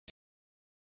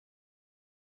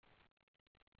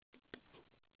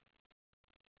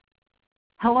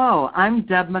Hello, I'm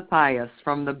Deb Mathias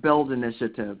from the BUILD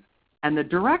Initiative and the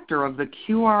director of the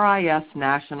QRIS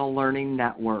National Learning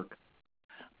Network.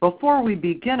 Before we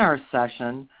begin our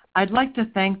session, I'd like to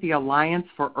thank the Alliance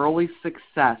for Early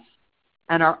Success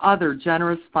and our other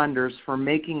generous funders for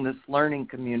making this learning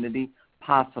community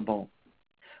possible.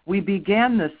 We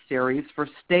began this series for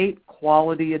state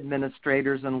quality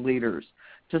administrators and leaders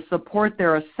to support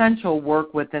their essential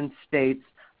work within states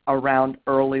around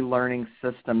early learning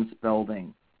systems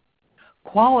building.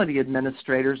 Quality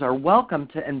administrators are welcome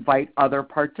to invite other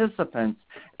participants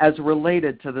as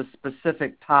related to the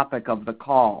specific topic of the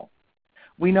call.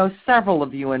 We know several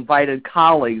of you invited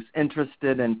colleagues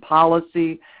interested in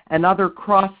policy and other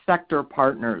cross-sector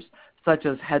partners, such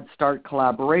as Head Start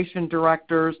collaboration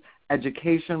directors,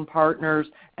 education partners,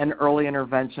 and early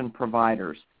intervention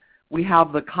providers. We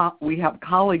have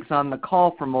colleagues on the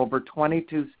call from over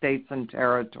 22 states and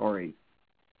territories.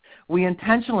 We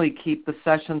intentionally keep the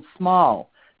session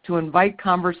small to invite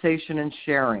conversation and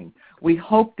sharing. We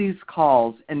hope these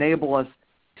calls enable us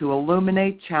to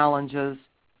illuminate challenges,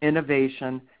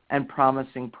 innovation, and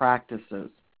promising practices.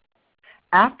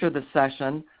 After the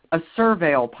session, a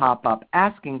survey will pop up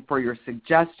asking for your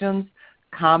suggestions,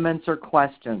 comments, or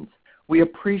questions. We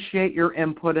appreciate your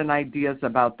input and ideas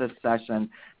about this session,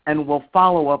 and we'll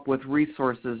follow up with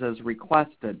resources as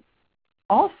requested.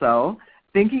 Also,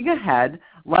 thinking ahead,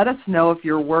 let us know if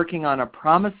you're working on a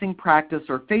promising practice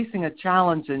or facing a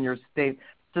challenge in your state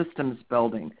systems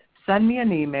building. Send me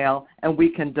an email and we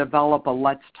can develop a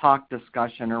Let's Talk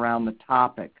discussion around the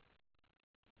topic.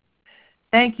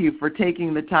 Thank you for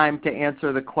taking the time to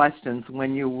answer the questions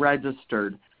when you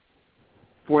registered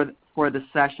for the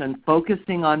session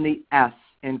focusing on the S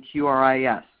in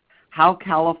QRIS, how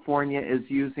California is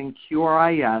using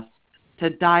QRIS to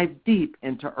dive deep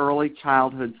into early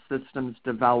childhood systems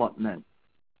development.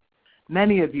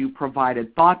 Many of you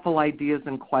provided thoughtful ideas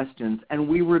and questions, and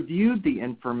we reviewed the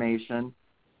information,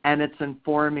 and it's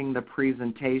informing the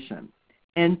presentation.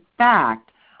 In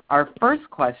fact, our first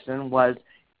question was,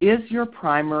 is your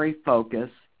primary focus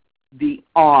the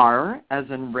R as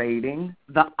in rating,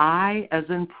 the I as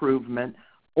improvement,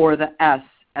 or the S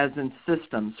as in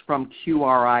systems from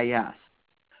QRIS?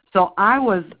 So I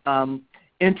was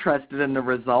interested in the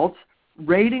results.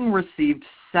 Rating received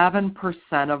 7%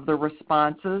 of the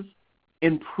responses,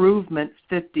 improvement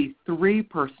 53%,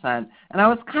 and I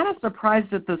was kind of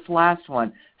surprised at this last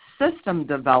one. System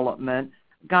development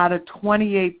got a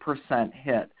 28%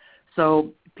 hit.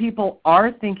 So people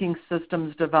are thinking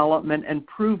systems development,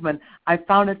 improvement. I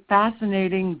found it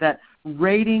fascinating that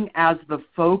rating as the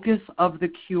focus of the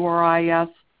QRIS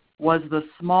was the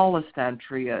smallest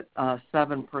entry at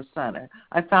 7%.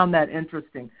 I found that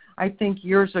interesting. I think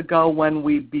years ago when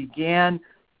we began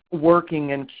working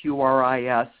in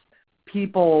QRIS,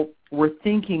 people were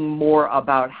thinking more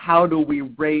about how do we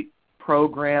rate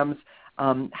programs,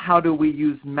 how do we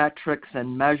use metrics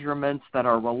and measurements that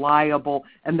are reliable,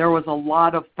 and there was a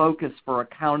lot of focus for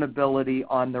accountability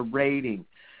on the rating.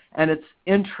 And it's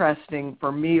interesting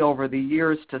for me over the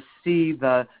years to see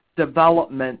the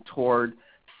development toward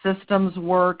systems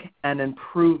work and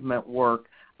improvement work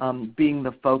being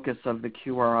the focus of the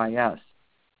QRIS.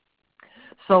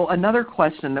 So another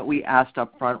question that we asked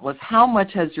up front was, how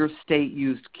much has your state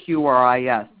used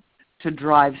QRIS to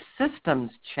drive systems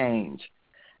change?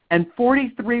 And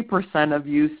 43% of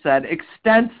you said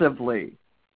extensively.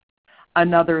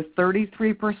 Another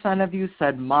 33% of you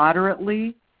said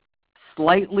moderately.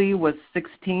 Slightly was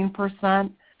 16%.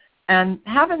 And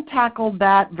haven't tackled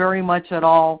that very much at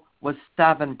all was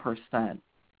 7%.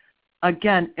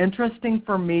 Again, interesting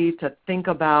for me to think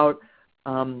about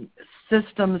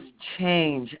systems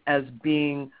change as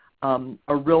being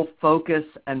a real focus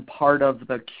and part of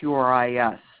the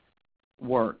QRIS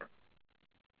work.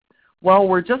 Well,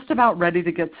 we're just about ready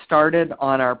to get started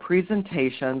on our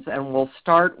presentations, and we'll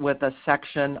start with a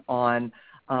section on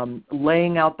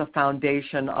laying out the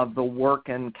foundation of the work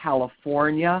in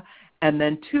California, and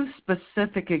then two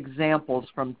specific examples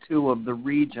from two of the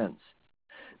regions.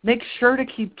 Make sure to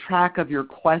keep track of your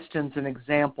questions and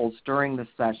examples during the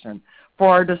session for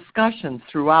our discussions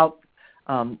throughout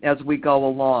as we go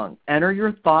along. Enter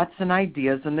your thoughts and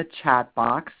ideas in the chat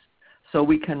box so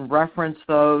we can reference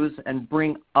those and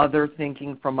bring other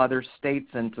thinking from other states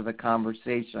into the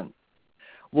conversation.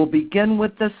 We'll begin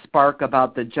with this spark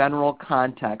about the general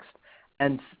context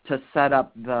and to set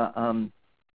up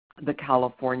the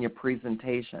California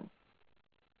presentation.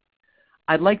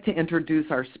 I'd like to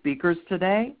introduce our speakers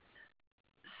today.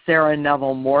 Sarah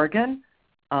Neville Morgan,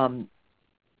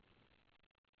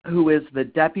 who is the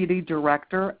Deputy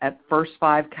Director at First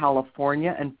 5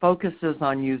 California and focuses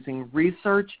on using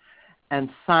research and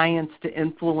science to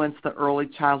influence the early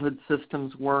childhood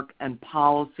systems work and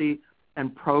policy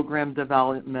and program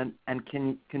development and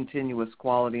continuous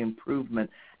quality improvement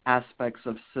aspects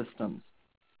of systems.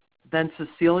 Then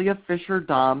Cecilia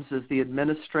Fisher-Doms is the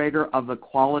administrator of the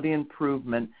Quality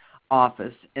Improvement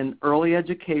Office in Early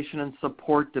Education and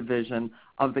Support Division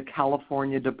of the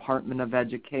California Department of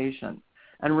Education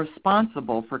and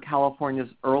responsible for California's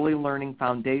early learning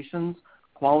foundations,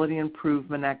 quality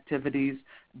improvement activities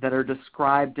that are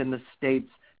described in the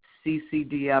state's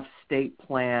CCDF state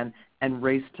plan and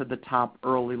Race to the Top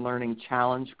Early Learning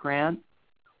Challenge grant.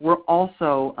 We're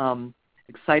also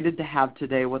excited to have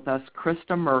today with us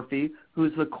Krista Murphy,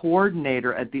 who's the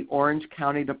coordinator at the Orange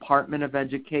County Department of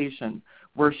Education,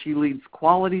 where she leads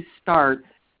Quality Start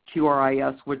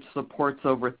QRIS, which supports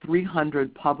over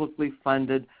 300 publicly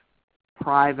funded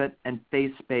private and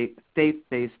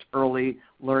faith-based early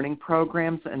learning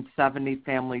programs and 70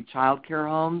 family child care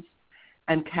homes.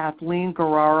 And Kathleen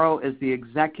Guerrero is the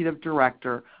executive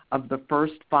director of the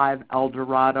First Five El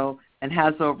Dorado and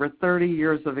has over 30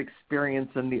 years of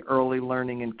experience in the early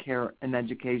learning and care and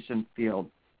education field.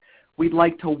 We'd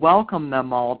like to welcome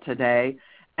them all today.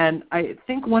 And I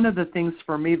think one of the things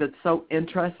for me that's so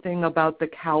interesting about the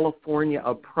California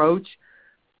approach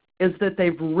is that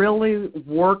they've really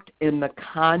worked in the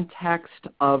context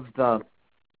of the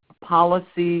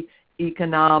policy,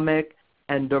 economic,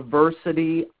 and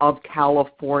diversity of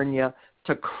California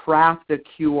to craft a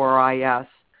QRIS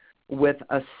with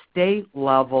a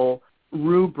state-level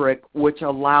rubric which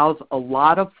allows a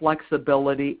lot of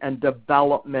flexibility and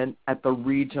development at the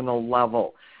regional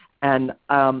level. And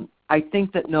I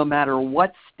think that no matter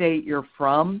what state you're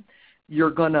from, you're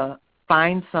going to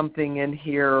find something in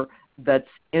here that's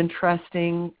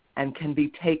interesting and can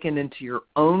be taken into your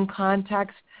own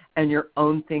context and your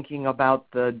own thinking about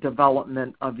the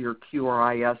development of your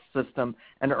QRIS system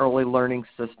and early learning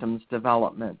systems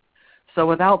development. So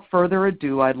without further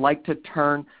ado, I'd like to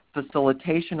turn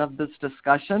facilitation of this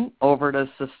discussion over to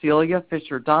Cecilia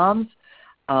Fisher-Doms.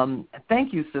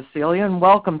 Thank you, Cecilia, and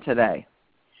welcome today.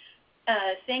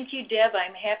 Thank you, Deb.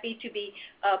 I'm happy to be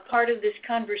part of this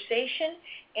conversation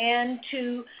and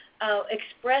to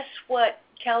express what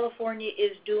California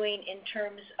is doing in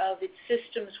terms of its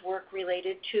systems work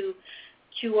related to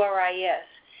QRIS.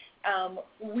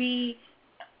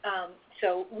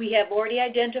 So we have already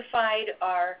identified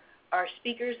our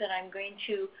speakers, and I'm going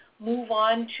to move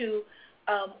on to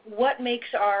what makes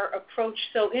our approach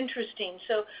so interesting.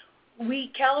 So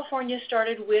California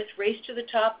started with Race to the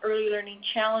Top Early Learning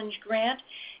Challenge grant,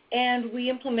 and we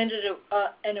implemented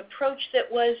an approach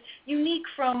that was unique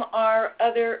from our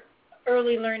other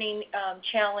early learning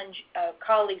challenge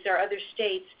colleagues, our other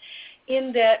states,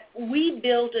 in that we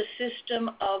built a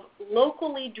system of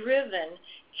locally driven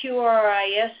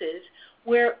QRISs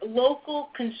where local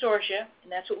consortia,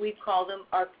 and that's what we call them,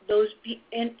 are those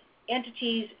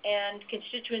entities and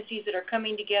constituencies that are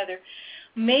coming together,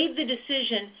 made the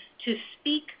decision to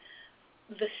speak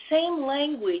the same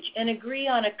language and agree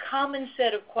on a common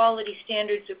set of quality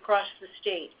standards across the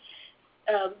state.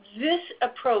 This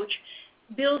approach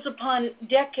builds upon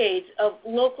decades of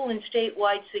local and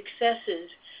statewide successes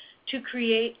to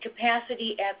create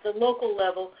capacity at the local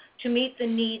level to meet the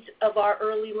needs of our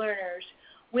early learners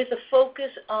with a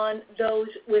focus on those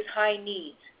with high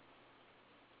needs.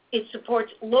 It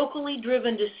supports locally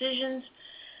driven decisions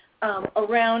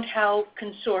around how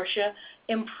consortia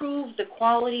improve the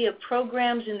quality of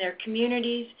programs in their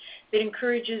communities, that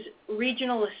encourages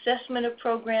regional assessment of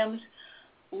programs,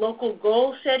 local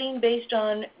goal setting based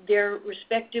on their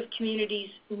respective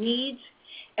communities' needs,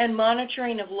 and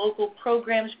monitoring of local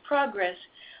programs' progress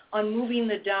on moving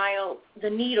the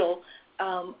needle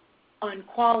on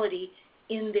quality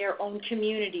in their own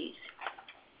communities.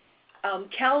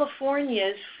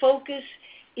 California's focus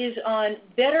is on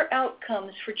better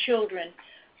outcomes for children,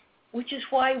 which is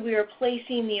why we are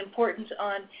placing the importance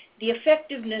on the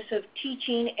effectiveness of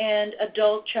teaching and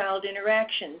adult-child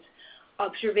interactions,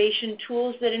 observation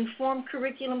tools that inform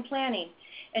curriculum planning,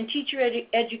 and teacher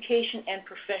education and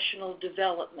professional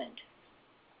development.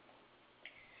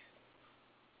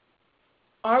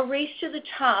 Our Race to the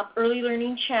Top Early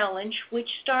Learning Challenge, which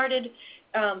started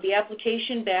the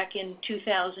application back in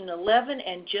 2011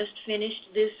 and just finished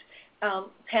this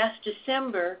past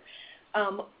December,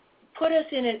 put us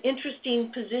in an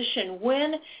interesting position.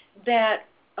 When that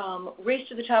Race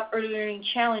to the Top Early Learning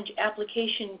Challenge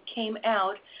application came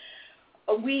out,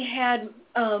 we had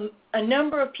a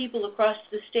number of people across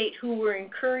the state who were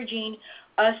encouraging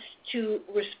us to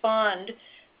respond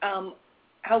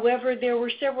However, there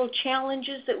were several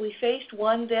challenges that we faced.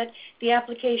 One, that the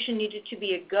application needed to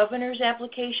be a governor's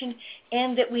application,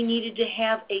 and that we needed to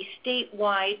have a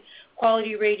statewide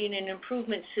quality rating and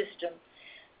improvement system.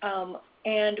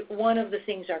 And one of the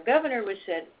things our governor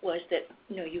said was that,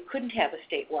 no, you couldn't have a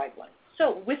statewide one.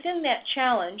 So within that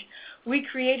challenge, we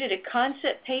created a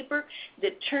concept paper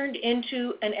that turned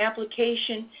into an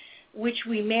application which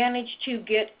we managed to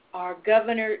get our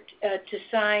governor to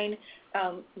sign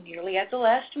nearly at the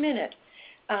last minute.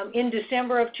 In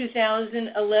December of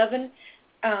 2011,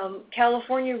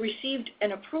 California received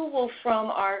an approval from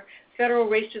our federal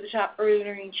Race to the Top Early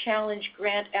Learning Challenge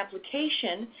grant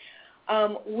application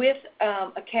with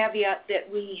a caveat that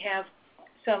we have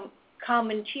some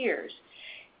common tiers.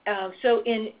 So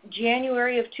in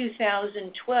January of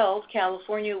 2012,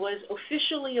 California was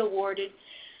officially awarded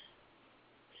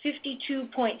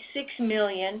 $52.6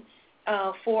 million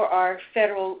for our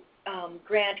federal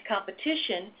grant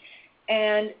competition,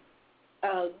 and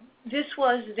this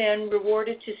was then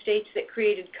rewarded to states that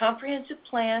created comprehensive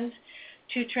plans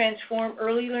to transform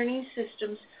early learning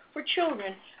systems for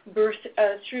children birth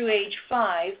through age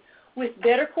 5 with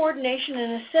better coordination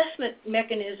and assessment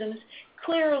mechanisms,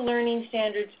 clearer learning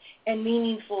standards, and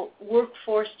meaningful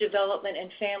workforce development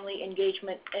and family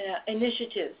engagement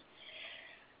initiatives.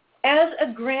 As a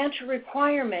grant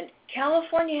requirement,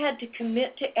 California had to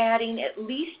commit to adding at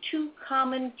least 2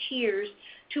 common tiers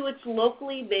to its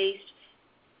locally based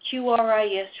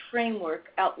QRIS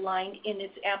framework outlined in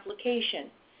its application.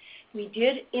 We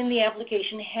did, in the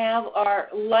application, have our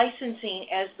licensing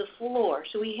as the floor,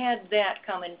 so we had that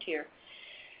common tier.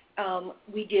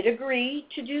 We did agree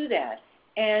to do that,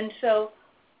 and so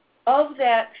of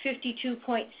that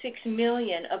 $52.6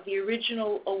 million of the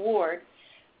original award,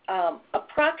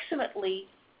 approximately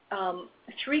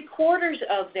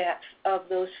 3/4 of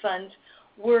those funds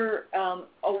were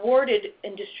awarded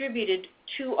and distributed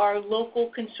to our local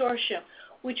consortia,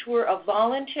 which were a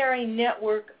voluntary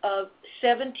network of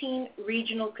 17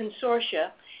 regional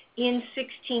consortia in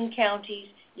 16 counties.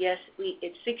 Yes,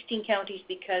 it's 16 counties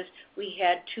because we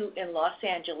had 2 in Los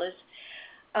Angeles.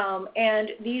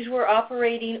 And these were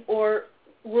operating or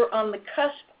were on the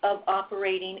cusp of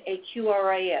operating a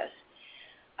QRIS.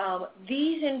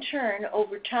 These, in turn,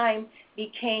 over time,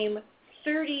 became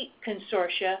 30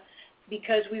 consortia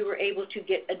because we were able to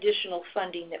get additional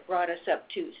funding that brought us up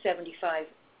to $75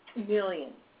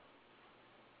 million.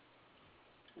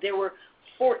 There were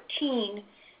 14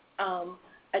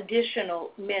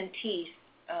 additional mentees,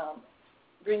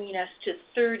 bringing us to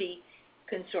 30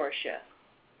 consortia.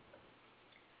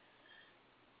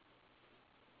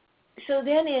 So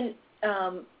then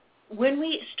when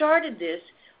we started this,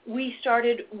 we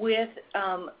started with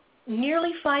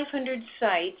nearly 500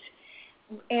 sites,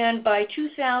 and by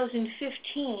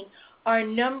 2015, our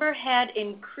number had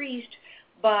increased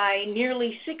by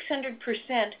nearly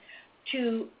 600%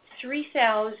 to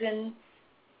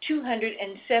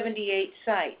 3,278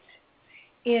 sites.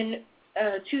 In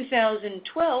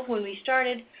 2012, when we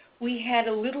started, we had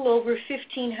a little over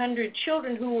 1,500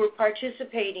 children who were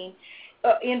participating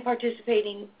in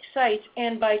participating sites,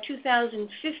 and by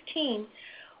 2015,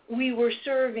 we were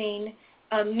serving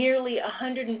nearly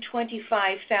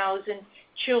 125,000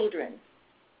 children.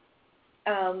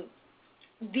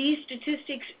 These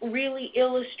statistics really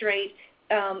illustrate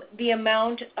the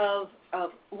amount of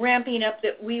ramping up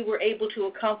that we were able to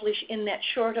accomplish in that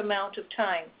short amount of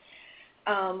time.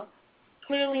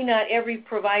 Clearly not every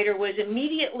provider was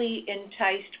immediately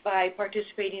enticed by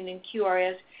participating in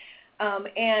QRS,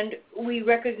 and we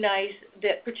recognize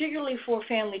that particularly for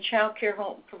family child care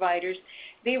home providers,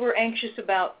 they were anxious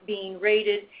about being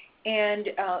rated, and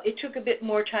it took a bit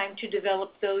more time to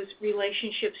develop those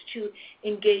relationships to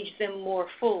engage them more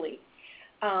fully.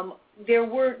 There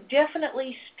were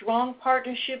definitely strong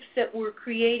partnerships that were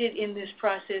created in this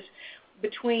process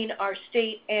between our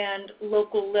state and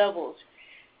local levels.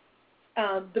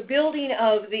 The building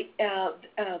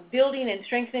and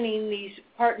strengthening these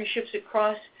partnerships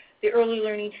across the early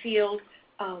learning field,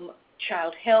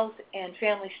 child health, and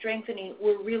family strengthening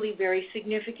were really very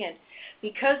significant.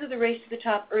 Because of the Race to the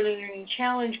Top Early Learning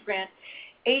Challenge grant,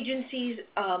 agencies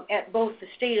at both the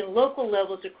state and local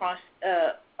levels across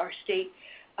our state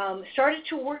started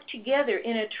to work together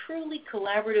in a truly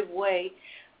collaborative way,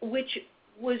 which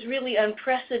was really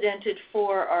unprecedented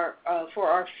for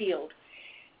our field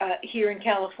here in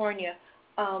California.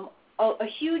 A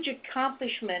huge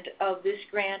accomplishment of this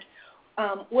grant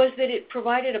was that it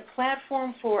provided a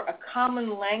platform for a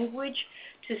common language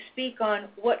to speak on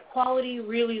what quality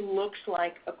really looks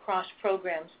like across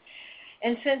programs.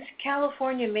 And since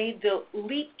California made the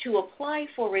leap to apply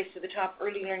for Race to the Top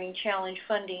Early Learning Challenge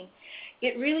funding,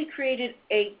 it really created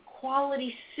a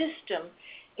quality system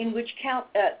in which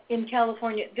in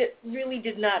California that really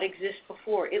did not exist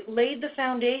before. It laid the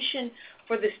foundation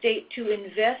for the state to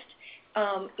invest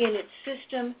in its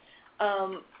system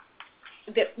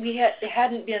that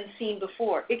hadn't been seen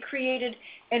before. It created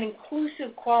an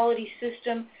inclusive quality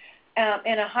system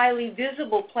and a highly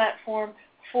visible platform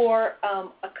for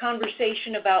a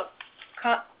conversation about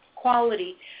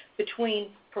quality between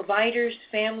providers,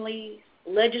 families,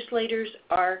 legislators,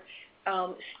 our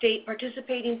state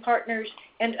participating partners,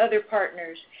 and other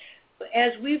partners.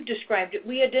 As we've described it,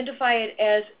 we identify it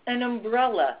as an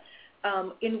umbrella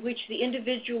in which the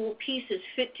individual pieces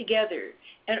fit together,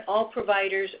 and all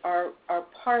providers are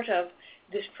part of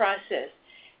this process.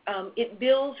 It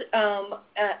builds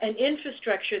an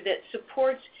infrastructure that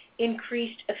supports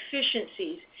increased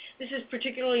efficiencies. This is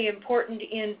particularly important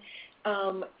in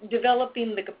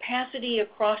developing the capacity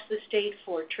across the state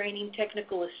for training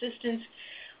technical assistance,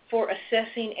 for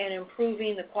assessing and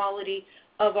improving the quality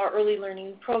of our early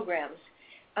learning programs.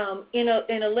 In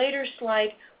a later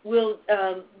slide, we'll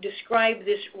describe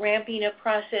this ramping up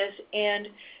process and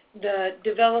the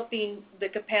developing the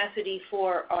capacity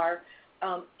for our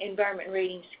environment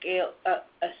rating scale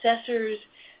assessors,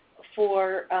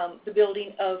 for the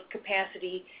building of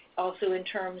capacity also in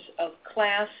terms of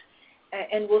class,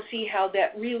 and we'll see how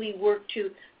that really worked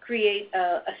to create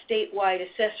a statewide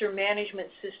assessor management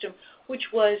system, which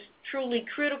was truly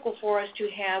critical for us to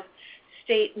have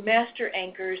state master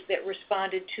anchors that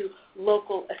responded to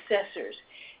local assessors.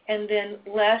 And then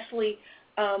lastly,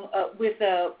 with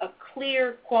a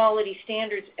clear quality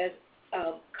standards as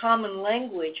common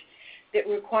language that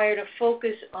required a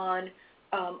focus on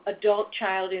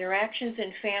adult-child interactions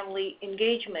and family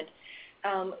engagement.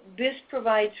 This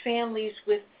provides families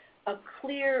with a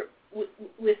clear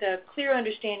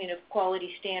understanding of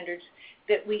quality standards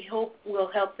that we hope will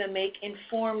help them make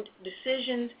informed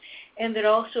decisions, and that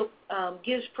also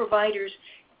gives providers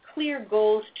clear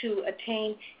goals to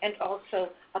attain and also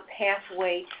a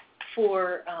pathway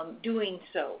for doing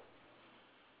so.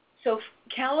 So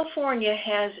California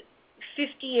has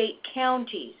 58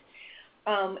 counties.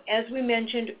 As we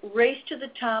mentioned, Race to the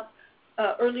Top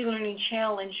Early Learning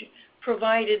Challenge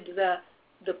provided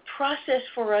the process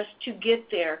for us to get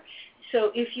there.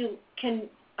 So if you can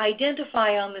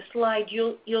identify on the slide,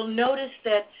 you'll notice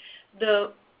that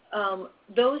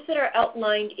those that are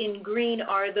outlined in green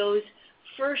are those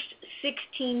first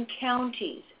 16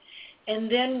 counties. And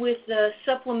then with the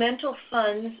supplemental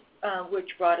funds,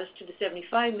 which brought us to the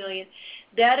 $75 million,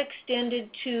 that extended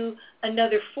to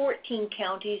another 14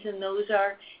 counties, and those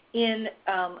are in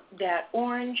that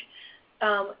orange.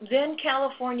 Then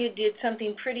California did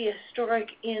something pretty historic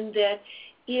in that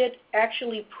it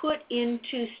actually put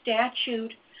into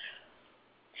statute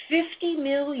 $50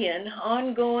 million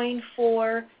ongoing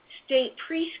for state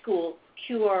preschool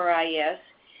QRIS,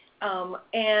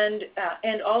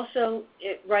 and also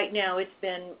right now it's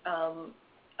been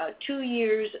 2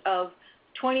 years of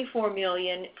 $24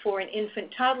 million for an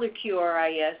infant toddler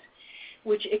QRIS,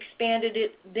 which expanded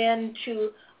it then to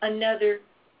another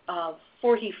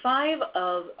 45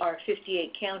 of our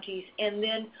 58 counties. And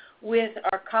then with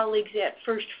our colleagues at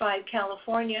First 5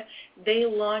 California, they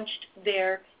launched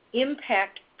their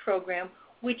impact program,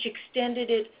 which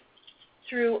extended it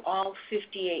through all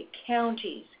 58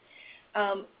 counties.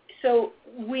 So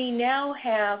we now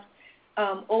have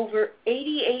over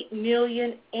 $88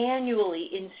 million annually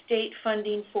in state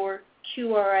funding for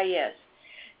QRIS.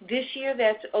 This year,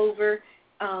 that's over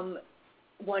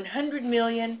 $100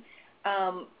 million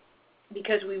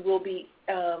because we will be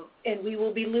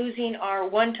losing our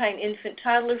one-time infant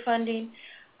toddler funding.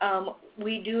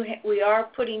 We are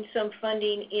putting some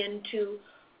funding into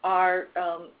our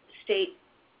state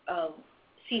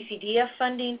CCDF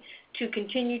funding to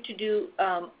continue to do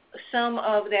some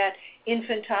of that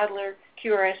infant toddler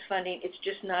QRS funding. It's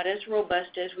just not as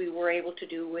robust as we were able to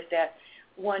do with that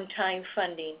one-time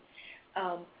funding.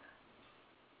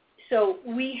 So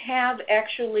we have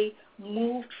actually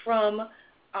moved from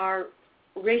our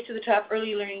Race to the Top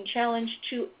Early Learning Challenge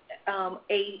to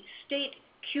a state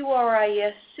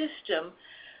QRIS system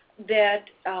that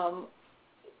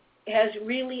has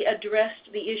really addressed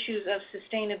the issues of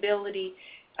sustainability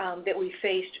that we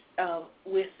faced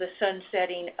with the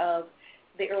sunsetting of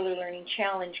the Early Learning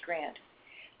Challenge grant.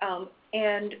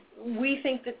 And we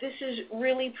think that this is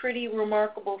really pretty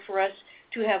remarkable for us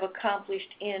to have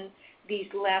accomplished in these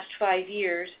last 5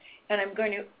 years. And I'm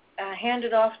going to hand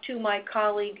it off to my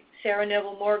colleague, Sarah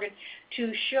Neville Morgan,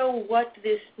 to show what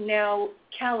this now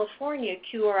California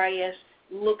QRIS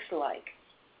looks like.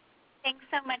 Thanks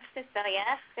so much,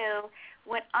 Cecilia. So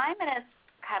what I'm going to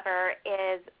cover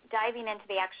is diving into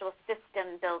the actual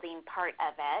system building part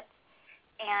of it.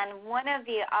 And one of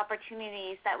the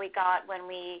opportunities that we got when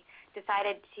we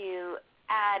decided to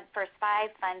add First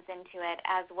 5 funds into it,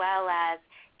 as well as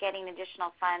getting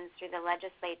additional funds through the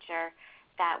legislature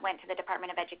that went to the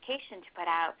Department of Education to put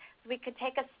out, we could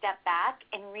take a step back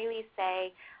and really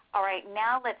say, all right,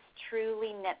 now let's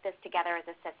truly knit this together as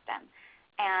a system.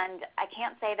 And I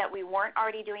can't say that we weren't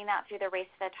already doing that through the Race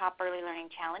to the Top Early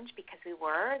Learning Challenge, because we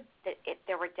were.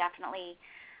 There were definitely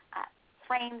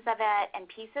frames of it and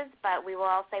pieces, but we will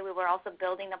all say we were also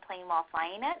building the plane while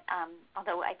flying it,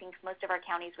 although I think most of our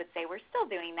counties would say we're still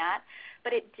doing that.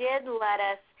 But it did let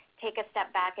us take a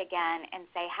step back again and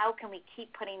say, how can we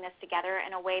keep putting this together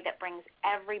in a way that brings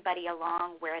everybody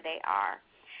along where they are?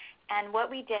 And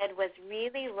what we did was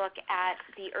really look at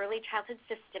the early childhood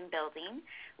system building,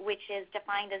 which is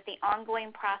defined as the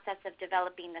ongoing process of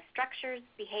developing the structures,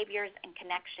 behaviors, and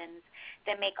connections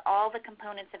that make all the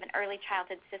components of an early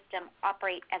childhood system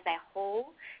operate as a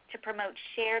whole to promote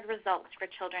shared results for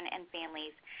children and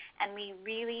families. And we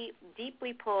really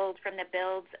deeply pulled from the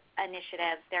BUILDS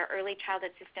initiative, their early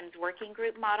childhood systems working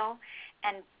group model,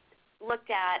 and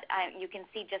looked at, you can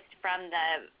see just from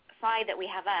the slide that we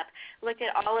have up, looked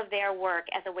at all of their work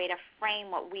as a way to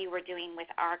frame what we were doing with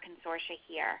our consortia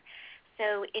here.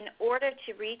 So in order to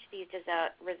reach these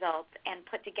results and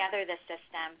put together the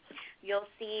system, you'll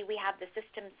see we have the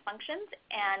systems functions,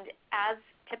 and as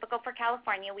typical for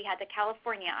California, we had to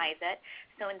Californiaize it.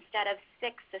 So instead of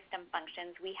 6 system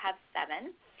functions, we have 7.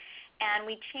 And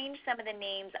we changed some of the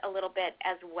names a little bit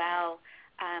as well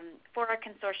for our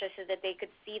consortia so that they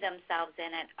could see themselves in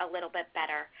it a little bit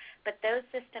better. But those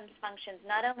systems functions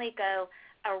not only go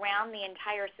around the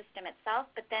entire system itself,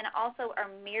 but then also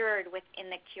are mirrored within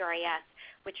the QRIS,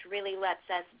 which really lets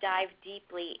us dive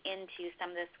deeply into some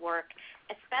of this work,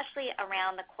 especially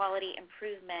around the quality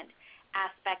improvement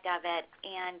aspect of it,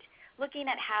 and looking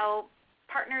at how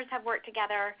partners have worked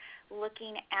together,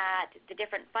 looking at the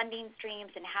different funding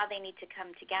streams and how they need to come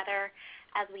together.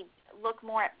 As we look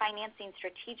more at financing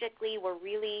strategically, we're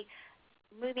really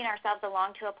moving ourselves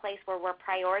along to a place where we're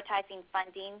prioritizing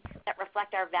funding that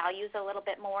reflect our values a little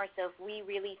bit more. So if we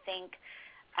really think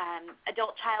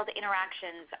adult-child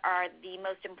interactions are the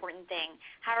most important thing,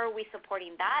 how are we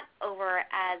supporting that over,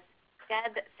 as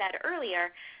Deb said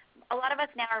earlier, a lot of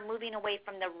us now are moving away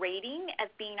from the rating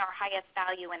as being our highest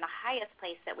value and the highest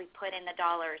place that we put in the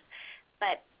dollars.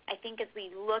 But I think as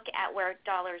we look at where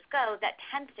dollars go, that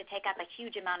tends to take up a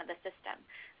huge amount of the system.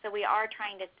 So we are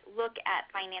trying to look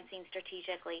at financing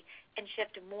strategically and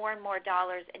shift more and more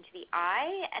dollars into the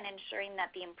I, and ensuring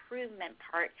that the improvement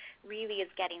part really is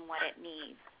getting what it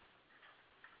needs.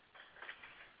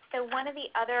 So one of the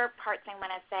other parts I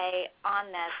want to say on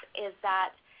this is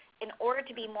that in order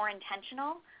to be more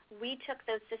intentional, we took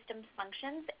those systems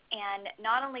functions and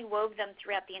not only wove them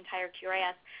throughout the entire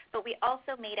QRIS, but we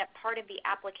also made it part of the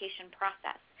application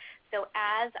process. So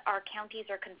as our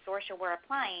counties or consortia were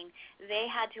applying, they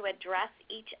had to address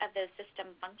each of those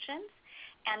system functions,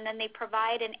 and then they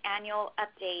provide an annual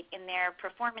update in their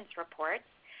performance reports.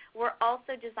 We're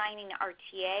also designing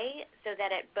RTA so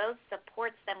that it both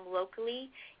supports them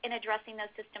locally in addressing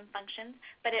those system functions,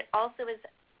 but it also is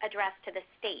addressed to the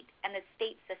state and the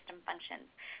state system functions.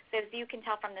 So as you can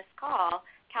tell from this call,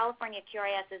 California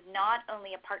QRIS is not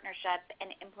only a partnership and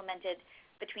implemented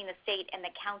between the state and the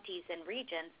counties and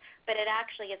regions, but it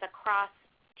actually is across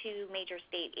 2 major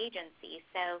state agencies.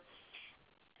 So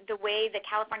the way the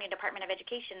California Department of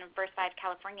Education and First 5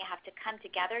 California have to come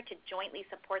together to jointly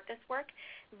support this work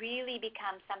really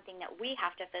becomes something that we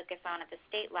have to focus on at the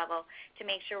state level to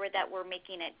make sure that we're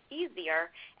making it easier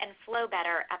and flow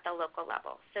better at the local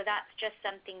level. So that's just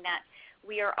something that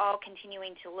we are all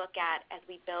continuing to look at as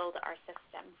we build our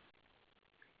system.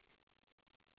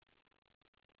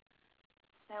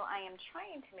 So I am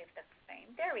trying to move the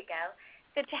frame. There we go.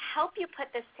 So to help you put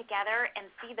this together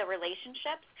and see the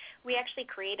relationships, we actually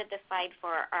created this slide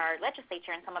for our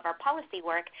legislature and some of our policy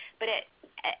work, but it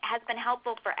has been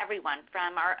helpful for everyone,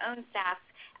 from our own staff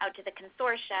out to the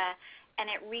consortia, and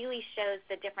it really shows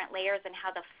the different layers and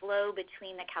how the flow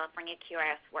between the California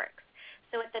QRIS works.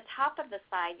 So at the top of the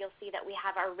slide, you'll see that we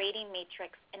have our rating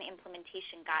matrix and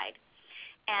implementation guide.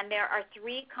 And there are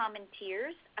 3 common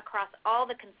tiers across all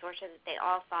the consortia that they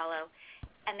all follow,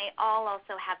 and they all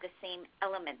also have the same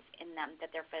elements in them that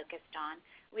they're focused on.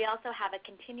 We also have a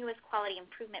continuous quality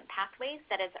improvement pathways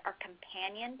that is our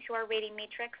companion to our rating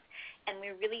matrix, and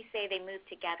we really say they move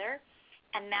together.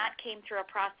 And that came through a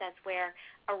process where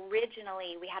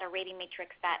originally we had a rating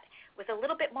matrix that was a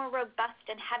little bit more robust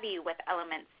and heavy with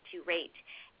elements to rate.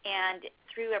 And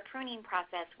through a pruning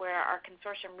process where our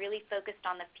consortium really focused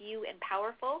on the few and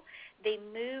powerful, they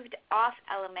moved off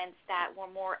elements that were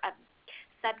more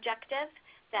subjective,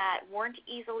 that weren't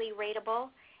easily rateable,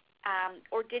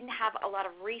 or didn't have a lot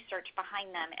of research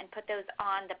behind them, and put those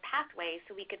on the pathway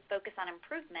so we could focus on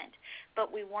improvement,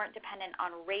 but we weren't dependent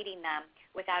on rating them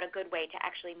without a good way to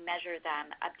actually measure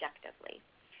them objectively.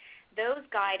 Those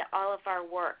guide all of our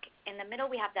work. In the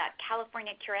middle, we have that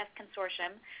California QRIS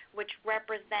Consortium, which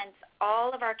represents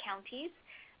all of our counties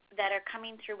that are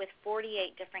coming through with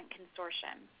 48 different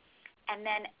consortiums. And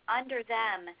then under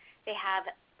them, they have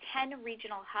 10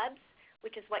 regional hubs,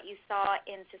 which is what you saw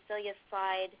in Cecilia's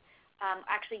slide.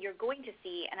 Actually, you're going to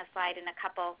see in a slide in a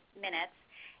couple minutes.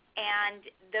 And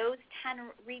those 10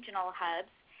 regional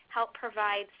hubs help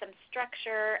provide some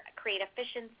structure, create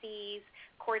efficiencies,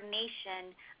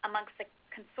 coordination amongst the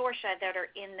consortia that are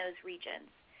in those regions.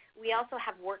 We also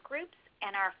have work groups,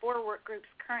 and our 4 work groups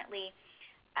currently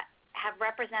have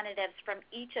representatives from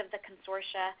each of the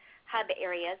consortia hub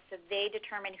areas, so they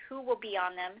determine who will be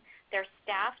on them. They're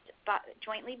staffed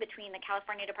jointly between the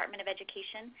California Department of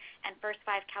Education and First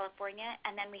 5 California,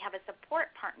 and then we have a support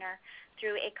partner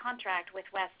through a contract with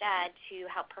West Ed to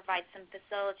help provide some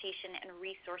facilitation and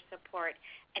resource support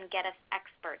and get us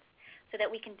experts so that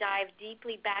we can dive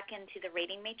deeply back into the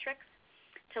rating matrix,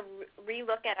 to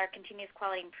relook at our continuous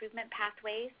quality improvement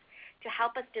pathways, to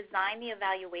help us design the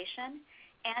evaluation,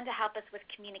 and to help us with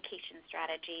communication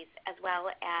strategies, as well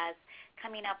as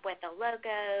coming up with a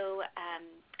logo,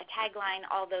 a tagline,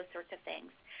 all those sorts of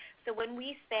things. So when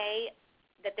we say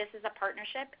that this is a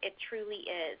partnership, it truly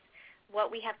is. What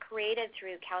we have created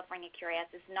through California QRIS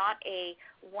is not a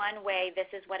one-way, this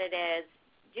is what it is,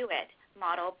 do it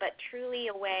model, but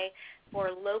truly a way for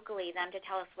locally them to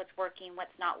tell us what's working,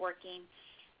 what's not working,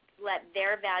 let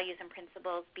their values and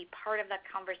principles be part of the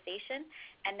conversation,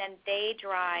 and then they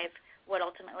drive what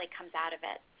ultimately comes out of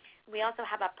it. We also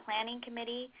have a planning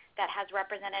committee that has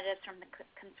representatives from the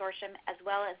consortium, as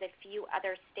well as a few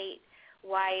other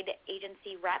statewide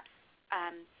agency reps,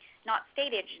 not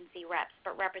state agency reps,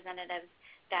 but representatives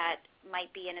that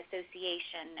might be an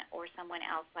association or someone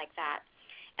else like that.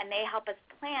 And they help us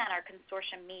plan our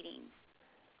consortium meetings.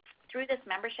 Through this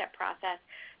membership process,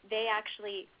 they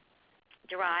actually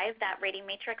derive that rating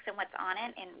matrix and what's on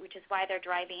it, and which is why they're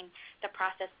driving the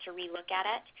process to relook at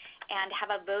it, and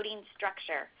have a voting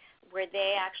structure where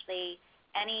they actually,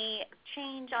 any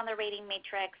change on the rating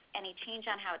matrix, any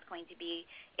change on how it's going to be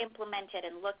implemented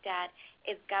and looked at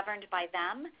is governed by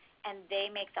them, and they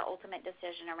make the ultimate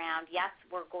decision around, yes,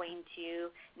 we're going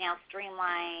to now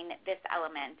streamline this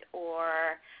element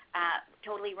or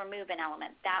totally remove an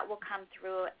element. That will come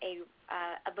through a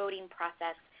voting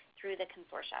process through the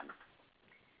consortium.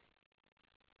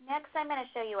 Next, I'm going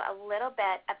to show you a little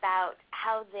bit about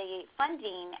how the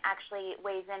funding actually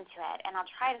weighs into it, and I'll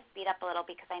try to speed up a little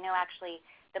because I know actually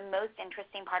the most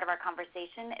interesting part of our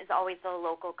conversation is always the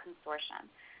local consortium.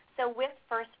 So with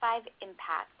First 5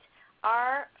 Impact,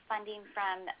 our funding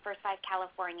from First 5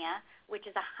 California, which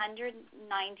is $190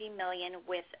 million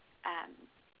with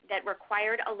that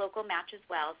required a local match as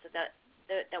well, so the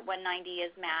 190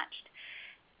 is matched,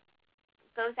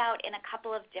 goes out in a couple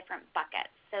of different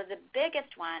buckets. So the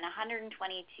biggest one, $122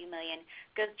 million,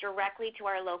 goes directly to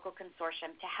our local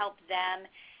consortium to help them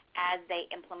as they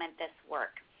implement this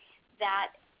work.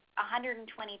 That $122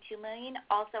 million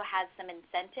also has some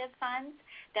incentive funds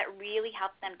that really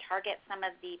help them target some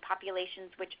of the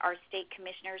populations which our state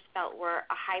commissioners felt were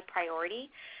a high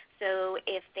priority. So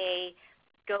if they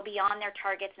go beyond their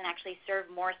targets and actually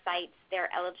serve more sites, they're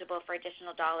eligible for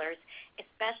additional dollars,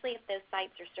 especially if those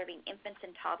sites are serving infants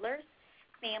and toddlers,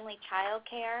 family child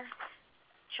care,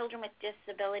 children with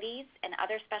disabilities and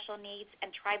other special needs, and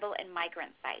tribal and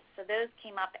migrant sites. So those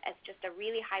came up as just a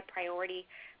really high priority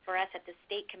for us at the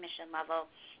state commission level,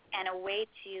 and a way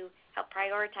to help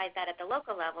prioritize that at the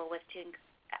local level was to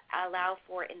allow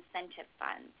for incentive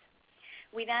funds.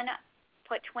 We then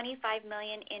put $25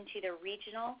 million into the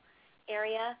regional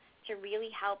area to really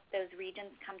help those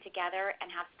regions come together and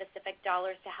have specific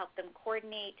dollars to help them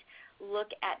coordinate,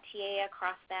 look at TA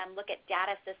across them, look at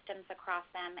data systems across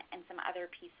them, and some other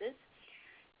pieces.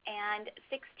 And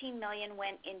 $16 million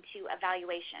went into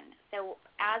evaluation. So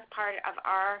as part of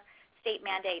our state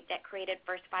mandate that created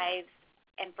First 5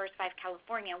 and First 5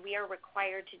 California, we are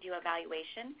required to do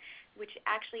evaluation, which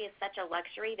actually is such a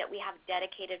luxury that we have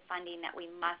dedicated funding that we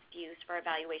must use for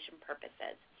evaluation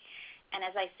purposes. And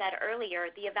as I said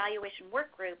earlier, the evaluation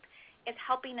work group is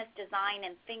helping us design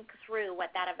and think through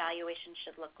what that evaluation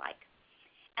should look like.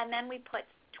 And then we put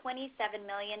 $27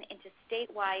 million into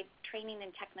statewide training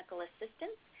and technical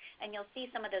assistance, and you'll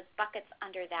see some of those buckets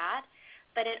under that.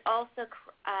 but it also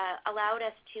allowed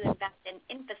us to invest in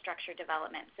infrastructure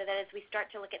development so that as we start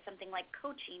to look at something like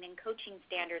coaching and coaching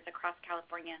standards across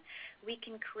California, we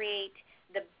can create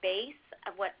the base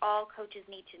of what all coaches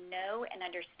need to know and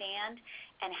understand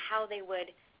and how they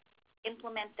would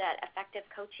implement that effective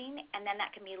coaching, and then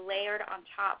that can be layered on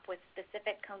top with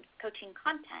specific coaching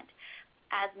content,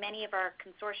 as many of our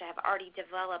consortia have already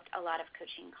developed a lot of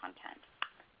coaching content.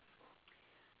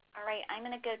 All right, I'm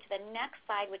going to go to the next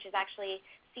slide, which is actually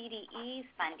CDE's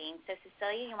funding. So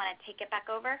Cecilia, you want to take it back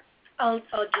over? I'll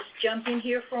just jump in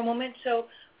here for a moment. So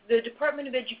the Department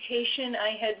of Education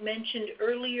I had mentioned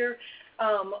earlier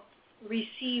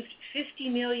received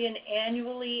 $50 million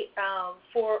annually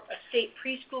for a state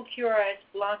preschool QRIS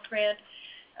block grant.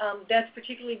 That's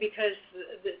particularly because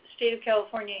the state of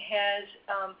California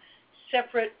has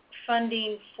separate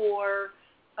funding for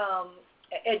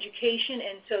education,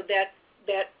 and so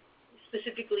that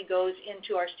specifically goes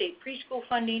into our state preschool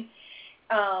funding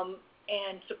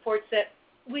and supports that,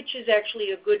 which is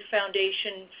actually a good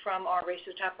foundation from our Race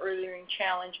to the Top Early Learning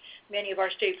Challenge. Many of our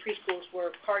state preschools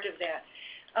were part of that.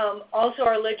 Also,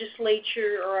 our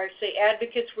legislature, or I say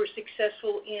advocates, were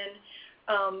successful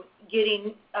in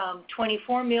getting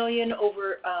 $24 million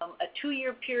over a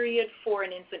 2-year period for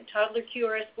an infant toddler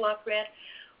QRS block grant,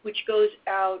 which goes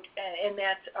out, and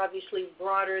that's obviously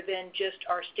broader than just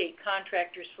our state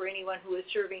contractors. For anyone who is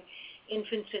serving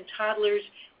infants and toddlers,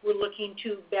 we're looking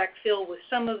to backfill with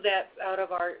some of that out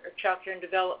of our Child Care and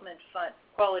Development Fund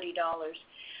quality dollars.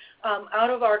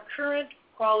 Out of our current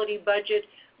quality budget,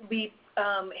 we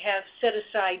have set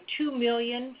aside $2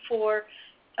 million for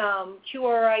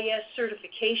QRIS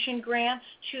certification grants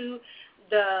to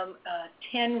the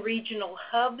 10 regional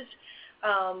hubs,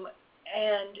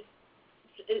 and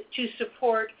to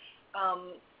support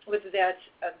whether that's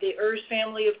the ERS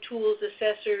family of tools,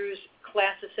 assessors,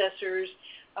 class assessors,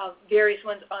 various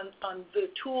ones on the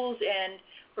tools and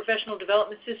professional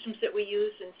development systems that we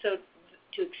use, and so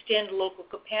to extend local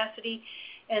capacity.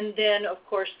 And then, of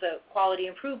course, the quality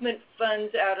improvement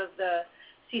funds out of the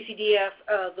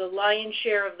CCDF, the lion's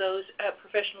share of those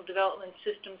professional development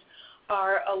systems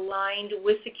are aligned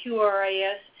with the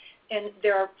QRIS. And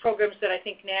there are programs that I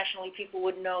think nationally people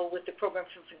would know, with the program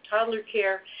for infant toddler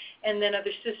care, and then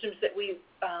other systems that we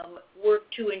work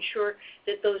to ensure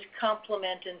that those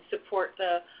complement and support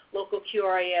the local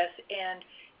QRIS, and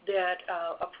that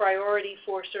a priority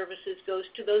for services goes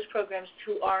to those programs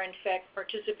who are in fact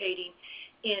participating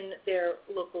in their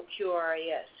local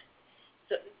QRIS.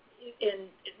 So,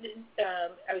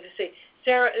 I was going to say,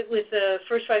 Sarah, with the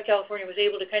First 5 California, was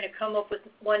able to kind of come up with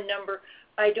one number.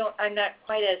 I'm not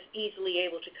quite as easily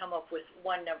able to come up with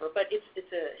one number, but it's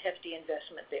a hefty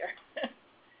investment there.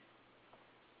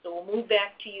 So we'll move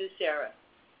back to you, Sarah.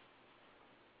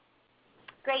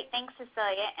 Great, thanks,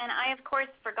 Cecilia. And I, of course,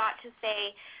 forgot to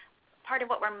say part of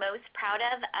what we're most proud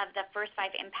of the First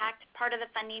 5 Impact part of the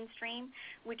funding stream,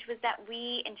 which was that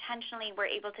we intentionally were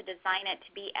able to design it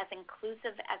to be as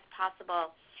inclusive as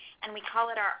possible. And we call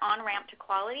it our on-ramp to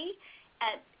quality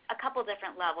at a couple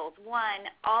different levels. One,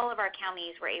 all of our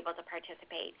counties were able to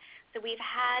participate. So we've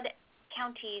had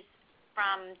counties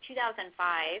from 2005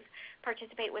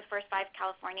 participate with First 5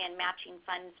 California and matching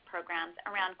funds programs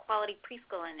around quality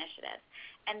preschool initiatives.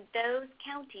 And those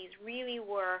counties really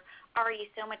were already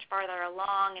so much farther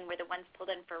along and were the ones pulled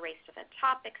in for Race to the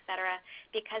Top, et cetera,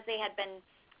 because they had been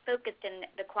focused in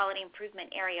the quality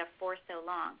improvement area for so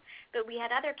long. But we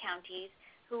had other counties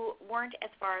who weren't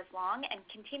as far as long and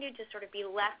continued to sort of be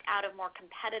left out of more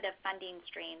competitive funding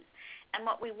streams. And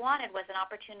what we wanted was an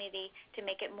opportunity to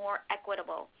make it more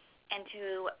equitable and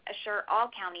to assure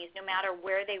all counties, no matter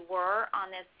where they were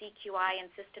on this CQI and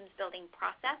systems building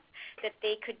process, that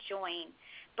they could join.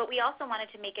 But we also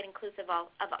wanted to make it inclusive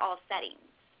of all settings.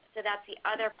 So that's the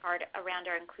other part around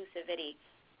our inclusivity,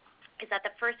 is that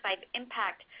the First 5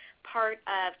 Impact part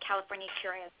of California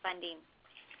QRIS funding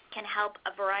can help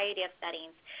a variety of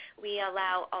settings. We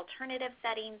allow alternative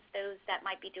settings, those that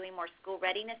might be doing more school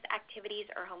readiness activities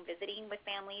or home visiting with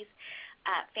families,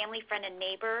 family, friend, and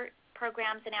neighbor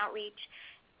programs and outreach.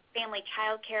 Family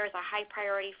child care is a high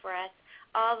priority for us,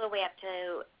 all the way up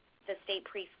to the state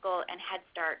preschool and Head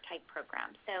Start type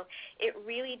programs. So it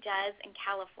really does, in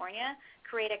California,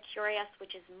 create a QRIS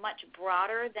which is much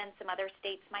broader than some other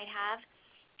states might have,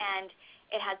 and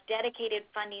it has dedicated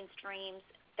funding streams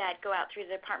that go out through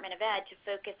the Department of Ed to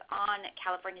focus on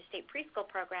California State Preschool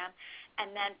Program,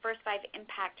 and then First 5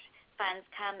 Impact funds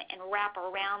come and wrap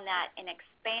around that and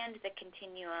expand the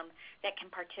continuum that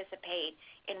can participate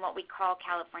in what we call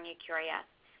California QRIS.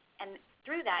 And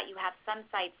through that, you have some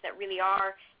sites that really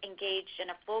are engaged in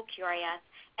a full QRIS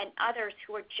and others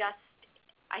who are just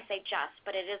I say just,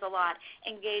 but it is a lot,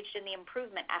 engaged in the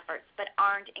improvement efforts, but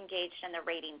aren't engaged in the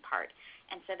rating part.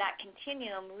 And so that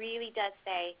continuum really does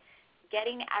say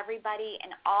getting everybody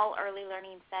in all early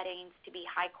learning settings to be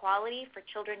high quality for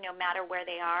children no matter where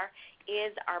they are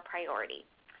is our priority.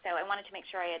 So I wanted to make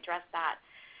sure I addressed that.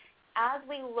 As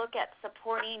we look at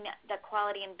supporting the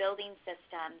quality in building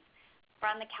systems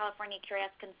from the California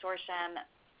QRIS Consortium,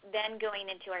 then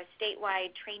going into our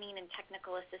statewide training and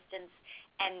technical assistance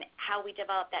and how we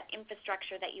develop that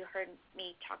infrastructure that you heard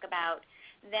me talk about,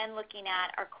 then looking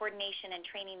at our coordination and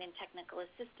training and technical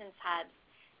assistance hubs,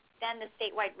 then the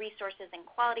statewide resources and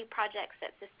quality projects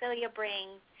that Cecilia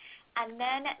brings, and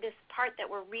then this part that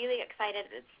we're really excited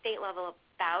at the state level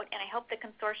about, and I hope the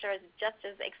consortia is just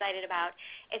as excited about,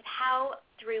 is how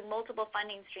through multiple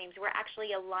funding streams we're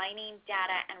actually aligning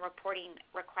data and reporting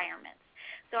requirements.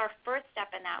 So our first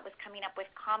step in that was coming up with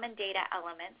common data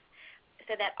elements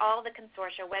so that all the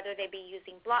consortia, whether they be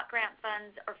using block grant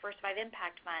funds or First 5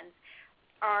 impact funds,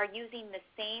 are using the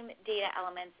same data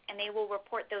elements, and they will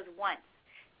report those once.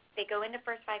 They go into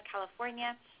First 5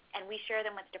 California, and we share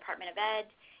them with the Department of Ed,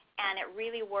 and it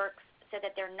really works so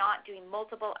that they're not doing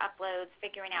multiple uploads,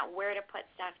 figuring out where to put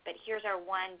stuff, but here's our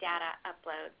one data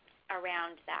upload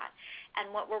around that.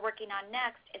 And what we're working on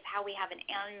next is how we have an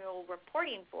annual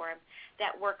reporting form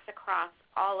that works across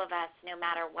all of us no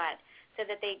matter what, so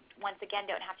that they, once again,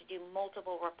 don't have to do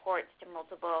multiple reports to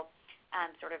multiple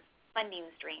sort of funding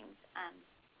streams.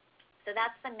 So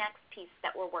that's the next piece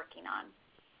that we're working on.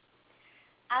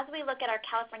 As we look at our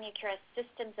California QRIS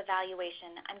systems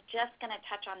evaluation, I'm just going to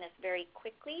touch on this very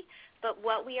quickly, but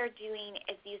what we are doing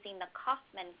is using the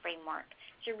Kaufman framework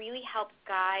to really help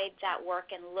guide that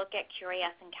work and look at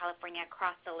QRIS in California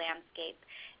across the landscape.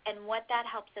 And what that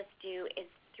helps us do is,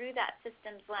 through that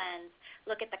systems lens,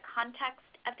 look at the context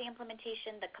of the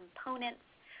implementation, the components,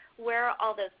 where are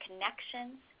all those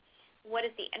connections, what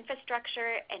is the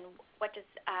infrastructure and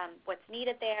what's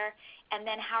needed there, and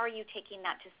then how are you taking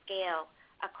that to scale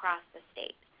across the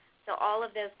state. So all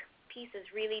of those pieces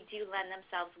really do lend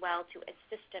themselves well to a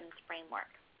systems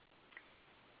framework.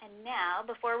 And now,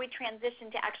 before we transition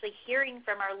to actually hearing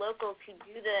from our locals who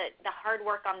do the hard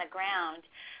work on the ground,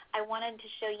 I wanted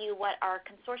to show you what our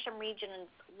consortium regions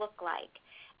look like.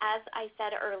 As I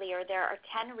said earlier, there are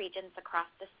 10 regions across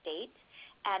the state,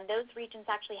 and those regions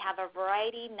actually have a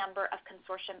variety number of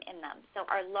consortium in them. So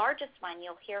our largest one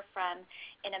you'll hear from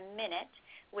in a minute,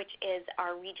 which is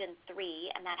our Region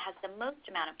 3, and that has the most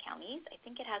amount of counties. I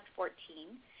think it has 14.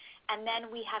 And then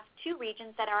we have 2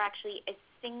 regions that are actually a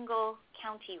single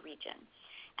county region.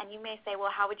 And you may say,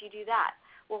 well, how would you do that?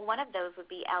 Well, one of those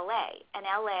would be LA, and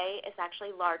LA is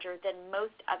actually larger than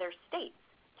most other states.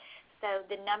 So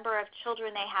the number of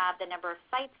children they have, the number of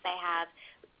sites they have,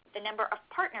 the number of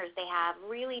partners they have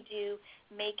really do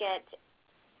make it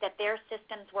that their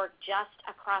systems work just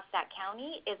across that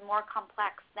county is more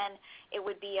complex than it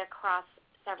would be across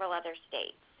several other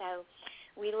states. So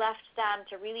we left them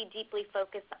to really deeply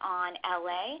focus on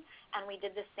LA, and we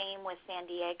did the same with San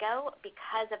Diego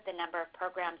because of the number of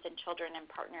programs and children and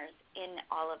partners in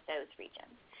all of those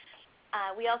regions.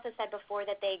 We also said before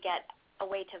that they get a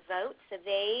way to vote, so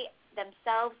they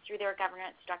themselves, through their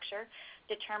governance structure,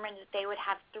 determined that they would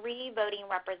have 3 voting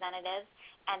representatives,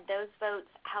 and those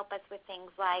votes help us with things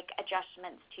like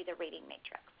adjustments to the rating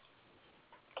matrix.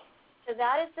 So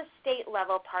that is the state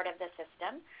level part of the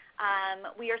system.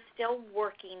 We are still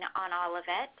working on all of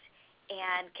it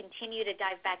and continue to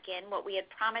dive back in. What we had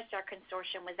promised our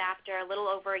consortium was, after a little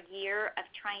over a year of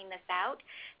trying this out,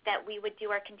 that we would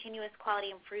do our continuous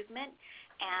quality improvement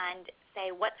and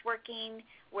say what's working,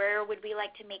 where would we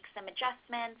like to make some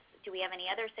adjustments, do we have any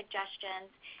other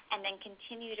suggestions, and then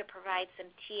continue to provide some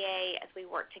TA as we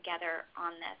work together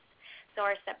on this. So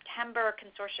our September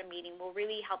consortium meeting will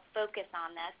really help focus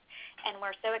on this, and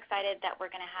we're so excited that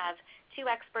we're going to have 2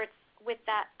 experts with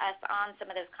us on some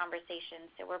of those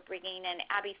conversations. So we're bringing in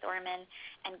Abby Thorman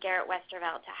and Garrett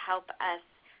Westervelt to help us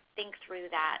think through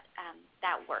that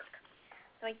work.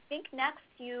 So I think next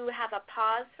you have a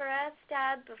pause for us,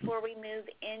 Deb, before we move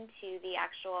into the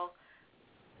actual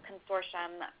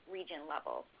consortium region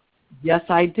level. Yes,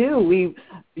 I do.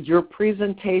 Your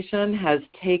presentation has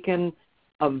taken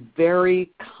a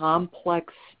very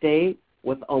complex state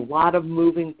with a lot of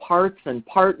moving parts and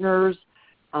partners,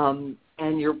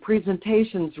 and your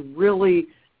presentations really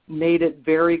made it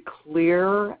very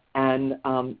clear and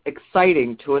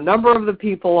exciting to a number of the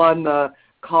people on the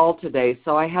call today.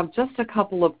 So I have just a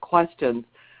couple of questions.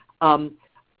 Can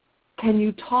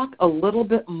you talk a little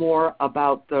bit more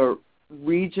about the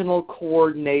regional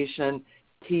coordination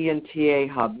T&TA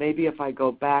hub? Maybe if I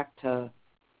go back to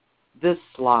this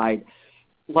slide,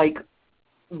 like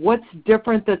what's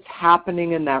different that's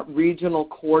happening in that regional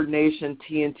coordination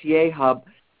TNTA hub?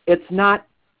 It's not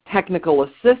technical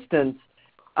assistance.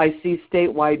 I see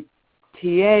statewide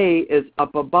TA is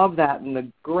up above that in the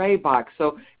gray box.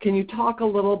 So can you talk a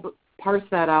little bit, parse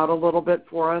that out a little bit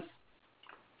for us?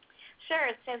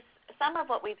 Sure. So some of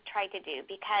what we've tried to do,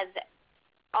 because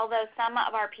although some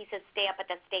of our pieces stay up at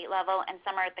the state level and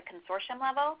some are at the consortium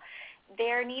level,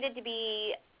 there needed to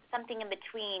be something in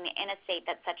between in a state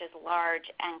that's such as large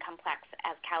and complex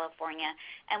as California.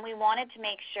 And we wanted to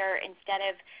make sure, instead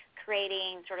of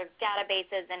creating sort of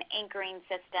databases and anchoring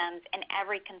systems in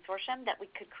every consortium, that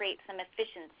we could create some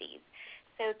efficiencies.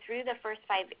 So through the first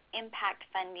 5 impact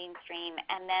funding stream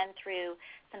and then through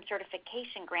some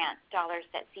certification grant dollars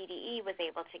that CDE was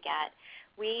able to get,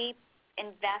 we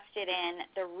invested in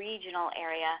the regional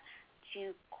area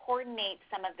to coordinate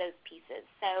some of those pieces.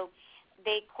 So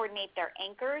they coordinate their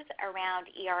anchors around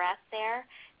ERS there.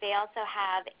 They also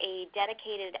have a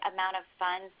dedicated amount of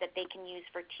funds that they can use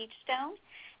for Teachstone,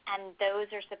 and those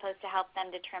are supposed to help them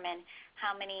determine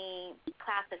how many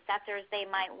class assessors they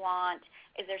might want.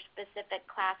 Is there specific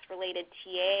class-related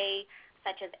TA,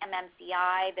 such as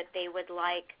MMCI, that they would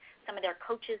like some of their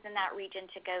coaches in that region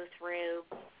to go through?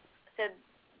 So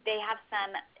they have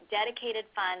some dedicated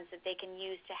funds that they can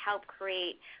use to help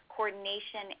create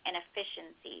coordination and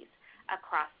efficiencies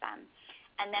across them.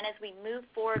 And then as we move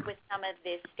forward with some of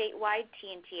the statewide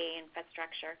TNTA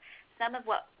infrastructure, some of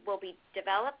what will be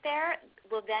developed there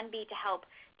will then be to help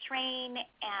train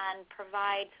and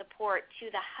provide support to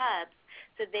the hubs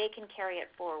so they can carry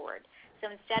it forward. So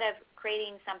instead of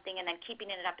creating something and then keeping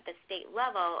it up at the state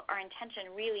level, our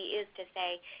intention really is to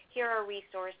say, here are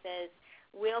resources,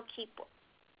 we'll keep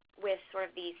with sort of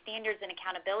the standards and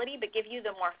accountability, but give you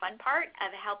the more fun part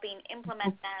of helping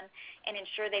implement them and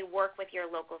ensure they work with your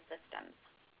local systems.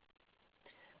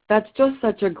 That's just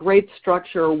such a great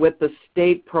structure, with the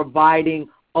state providing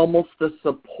almost the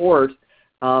support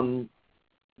to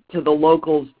the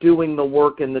locals doing the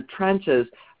work in the trenches.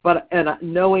 And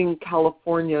knowing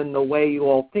California and the way you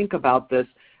all think about this,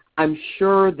 I'm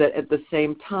sure that at the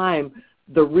same time,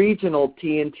 the regional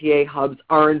TNTA hubs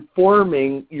are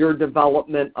informing your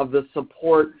development of the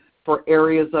support for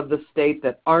areas of the state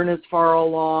that aren't as far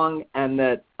along, and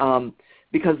that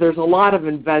because there's a lot of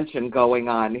invention going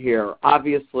on here,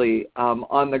 obviously,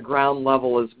 on the ground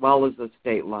level as well as the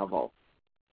state level.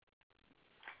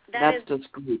 That's just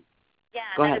great. Yeah,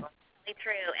 Go ahead. That is absolutely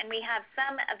true. And we have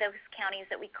some of those counties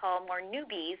that we call more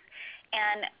newbies,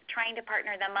 and trying to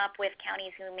partner them up with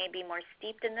counties who may be more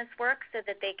steeped in this work so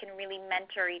that they can really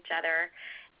mentor each other.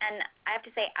 And I have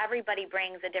to say, everybody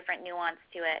brings a different nuance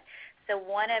to it. So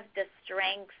one of the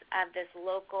strengths of this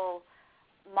local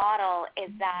model is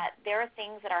that there are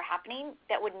things that are happening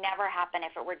that would never happen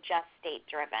if it were just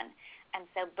state-driven. And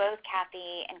so both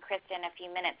Kathy and Kristen in a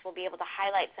few minutes will be able to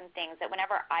highlight some things that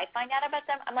whenever I find out about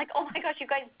them, I'm like, oh my gosh, you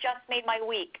guys just made my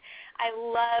week. I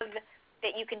love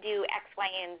that you can do X, Y,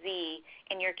 and Z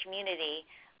in your community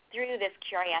through this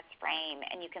QRIS frame,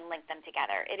 and you can link them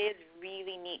together. It is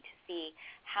really neat to see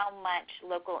how much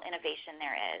local innovation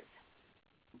there is.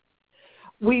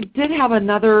 We did have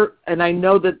another, and I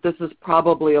know that this is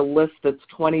probably a list that's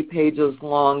 20 pages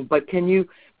long, but can you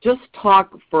just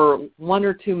talk for 1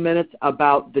 or 2 minutes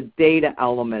about the data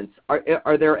elements?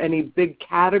 Are there any big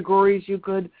categories you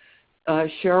could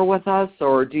share with us,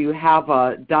 or do you have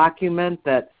a document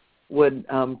that would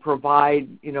provide,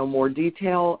 more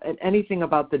detail, and anything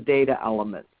about the data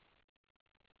elements?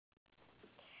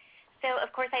 So,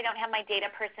 of course, I don't have my data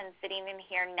person sitting in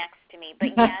here next to me,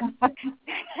 but yes,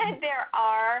 there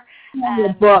are.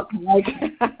 A book.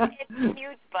 It's a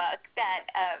huge book that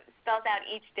spells out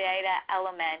each data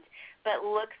element, but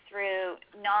looks through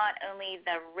not only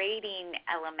the rating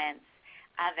elements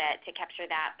of it to capture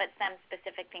that, but some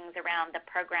specific things around the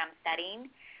program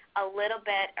setting, a little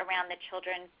bit around the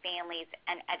children, families,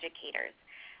 and educators.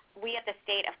 We at the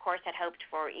state, of course, had hoped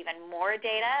for even more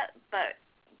data, but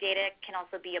data can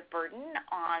also be a burden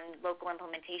on local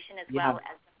implementation as well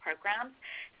as the programs.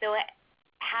 So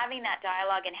having that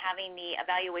dialogue and having the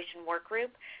evaluation work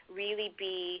group really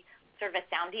be sort of a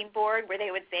sounding board where they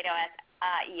would say to us,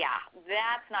 yeah,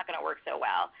 that's not going to work so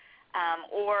well.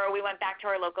 Or we went back to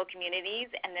our local communities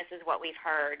and this is what we've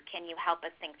heard. Can you help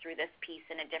us think through this piece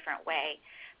in a different way?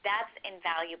 That's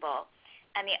invaluable.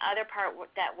 And the other part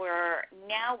that we're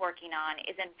now working on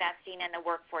is investing in the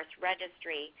workforce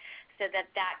registry, so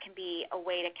that can be a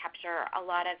way to capture a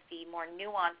lot of the more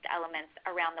nuanced elements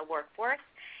around the workforce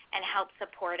and help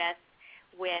support us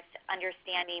with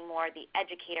understanding more the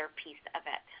educator piece of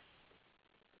it.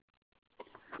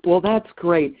 Well, that's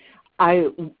great.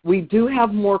 We do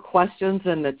have more questions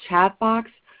in the chat box.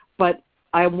 but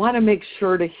I want to make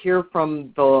sure to hear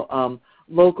from the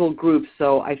local groups.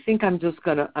 So I think I'm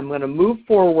gonna move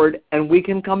forward, and we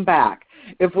can come back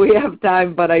if we have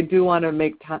time. But I do want to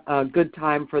make good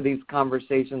time for these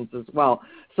conversations as well.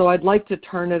 So I'd like to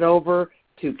turn it over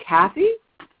to Kathy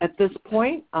at this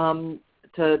point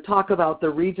to talk about the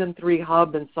Region 3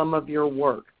 Hub and some of your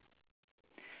work.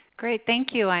 Great,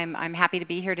 thank you. I'm happy to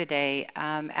be here today.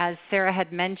 As Sarah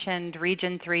had mentioned,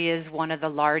 Region 3 is one of the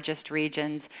largest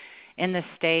regions in the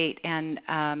state, and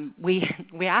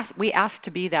we asked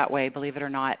to be that way, believe it or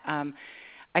not.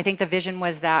 I think the vision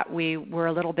was that we were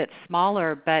a little bit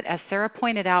smaller, but as Sarah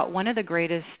pointed out, one of the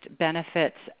greatest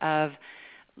benefits of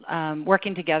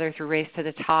working together through Race to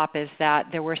the Top is that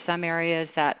there were some areas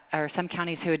or some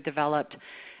counties who had developed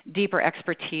deeper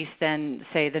expertise than,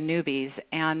 say, the newbies.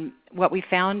 And what we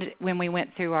found when we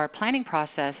went through our planning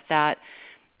process, that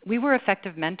we were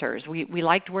effective mentors. We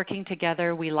liked working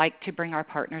together. We liked to bring our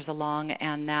partners along,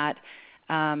 and that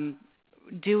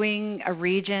doing a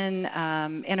region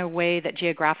in a way that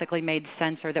geographically made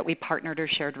sense, or that we partnered or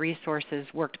shared resources,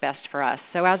 worked best for us.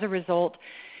 So as a result,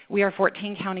 we are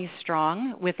 14 counties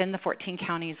strong. Within the 14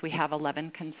 counties, we have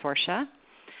 11 consortia.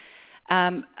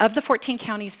 Of the 14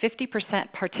 counties,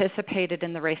 50% participated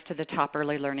in the Race to the Top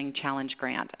Early Learning Challenge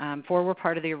grant. 4 were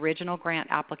part of the original grant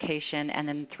application, and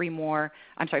then 4 more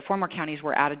counties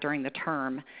were added during the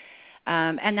term.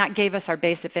 And that gave us our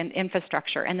base of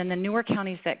infrastructure. And then the newer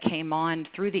counties that came on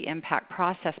through the impact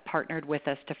process partnered with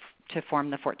us to form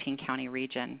the 14-county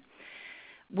region.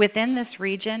 Within this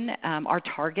region, our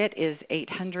target is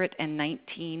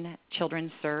 819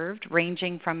 children served,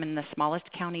 ranging from, in the smallest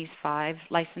counties, 5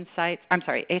 licensed sites.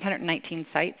 819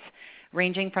 sites,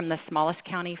 ranging from the smallest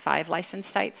county, 5 licensed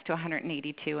sites, to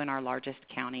 182 in our largest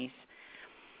counties.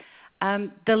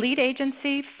 The lead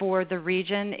agency for the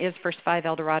region is First 5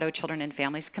 El Dorado Children and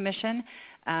Families Commission,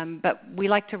 but we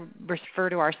like to refer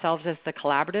to ourselves as the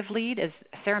collaborative lead. As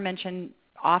Sarah mentioned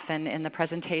often in the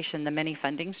presentation, the many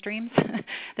funding streams.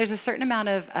 There's a certain amount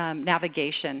of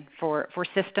navigation for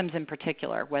systems in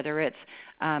particular, whether it's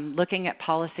looking at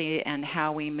policy and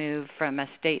how we move from a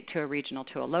state to a regional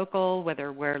to a local,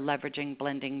 whether we're leveraging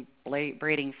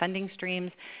braiding funding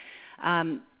streams.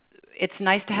 It's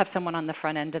nice to have someone on the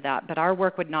front end of that, but our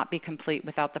work would not be complete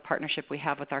without the partnership we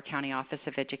have with our County Office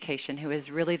of Education, who is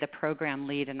really the program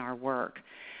lead in our work.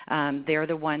 They're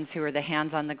the ones who are the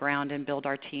hands on the ground and build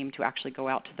our team to actually go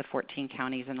out to the 14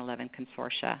 counties and 11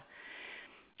 consortia.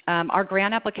 Our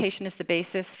grant application is the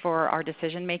basis for our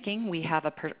decision making. We have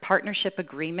a partnership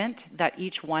agreement that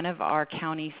each one of our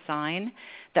counties sign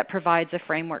that provides a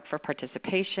framework for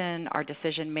participation, our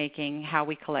decision making, how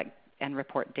we collect and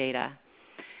report data.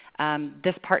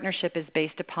 This partnership is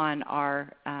based upon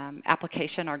our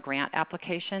application, our grant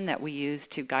application that we use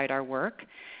to guide our work,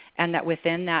 and that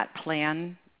within that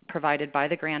plan provided by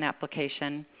the grant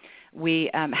application,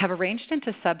 we have arranged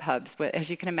into sub-hubs. As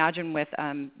you can imagine, with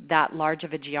that large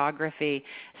of a geography,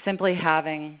 simply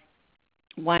having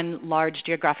one large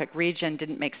geographic region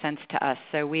didn't make sense to us.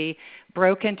 So we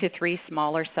broke into 3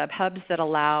 smaller sub-hubs that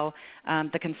allow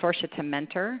the consortia to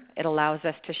mentor. It allows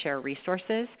us to share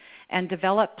resources and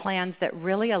develop plans that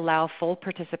really allow full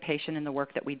participation in the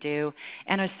work that we do,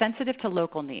 and are sensitive to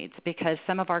local needs, because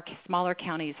some of our smaller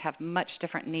counties have much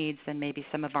different needs than maybe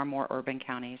some of our more urban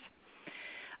counties.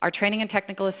 Our training and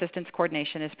technical assistance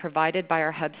coordination is provided by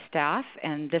our hub staff,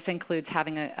 and this includes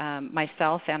having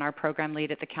myself and our program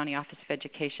lead at the County Office of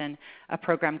Education, a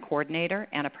program coordinator,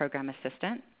 and a program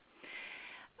assistant.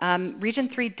 Region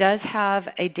 3 does have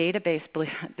a database.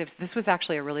 This was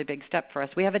actually a really big step for us.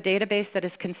 We have a database that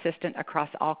is consistent across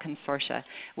all consortia.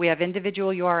 We have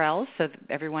individual URLs, so that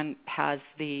everyone has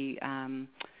the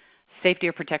safety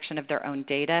or protection of their own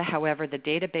data. However, the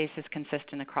database is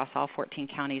consistent across all 14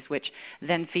 counties, which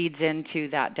then feeds into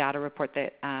that data report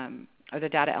that, or the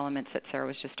data elements that Sarah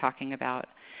was just talking about.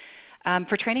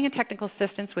 For training and technical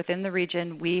assistance within the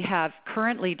region, we have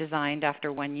currently designed,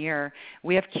 after 1 year,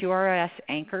 we have QRIS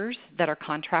anchors that are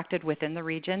contracted within the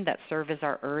region that serve as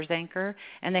our ERS anchor,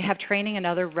 and they have training in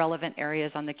other relevant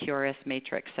areas on the QRIS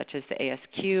matrix, such as the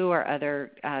ASQ or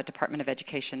other Department of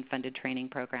Education funded training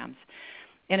programs.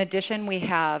 In addition, we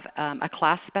have a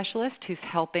class specialist who's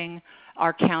helping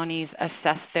our counties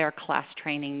assess their class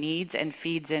training needs and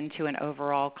feeds into an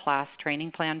overall class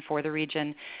training plan for the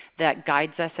region that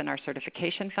guides us in our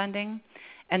certification funding.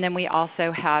 And then we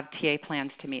also have TA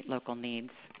plans to meet local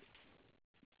needs.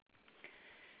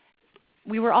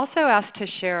 We were also asked to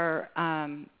share,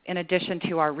 in addition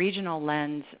to our regional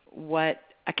lens, what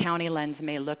a county lens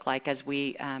may look like as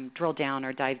we drill down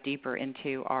or dive deeper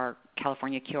into our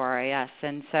California QRIS.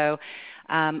 And so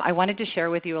I wanted to share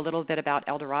with you a little bit about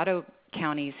El Dorado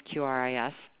County's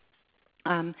QRIS.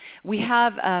 We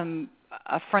have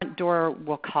a front door,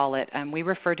 we'll call it. We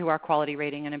refer to our quality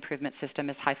rating and improvement system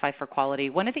as High Five for Quality.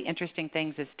 One of the interesting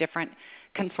things is different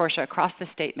consortia across the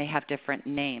state may have different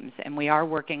names, and we are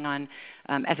working on,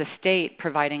 as a state,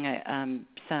 providing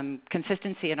some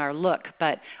consistency in our look,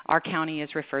 but our county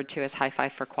is referred to as High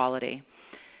Five for Quality.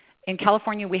 In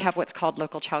California, we have what's called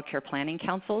local child care planning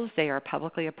councils. They are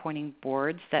publicly appointing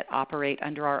boards that operate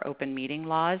under our open meeting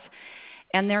laws.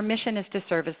 And their mission is to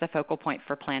serve as the focal point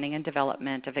for planning and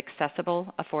development of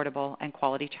accessible, affordable, and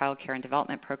quality child care and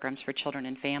development programs for children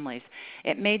and families.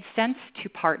 It made sense to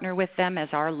partner with them as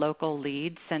our local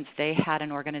lead since they had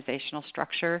an organizational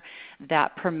structure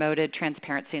that promoted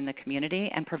transparency in the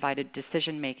community and provided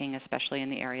decision making, especially in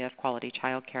the area of quality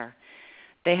child care.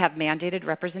 They have mandated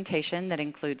representation that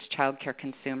includes child care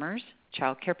consumers,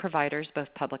 child care providers, both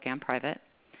public and private,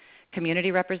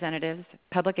 community representatives,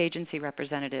 public agency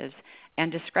representatives, and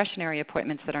discretionary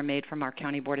appointments that are made from our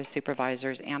County Board of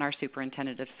Supervisors and our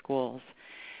Superintendent of Schools.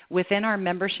 Within our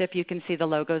membership, you can see the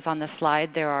logos on the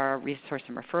slide. There are resource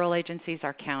and referral agencies,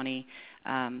 our county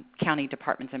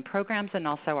departments and programs, and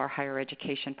also our higher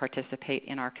education participate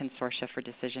in our consortia for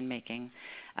decision making.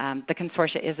 The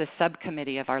consortia is a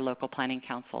subcommittee of our local planning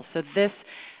council. So this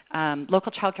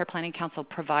Local Child Care Planning Council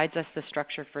provides us the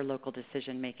structure for local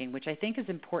decision making, which I think is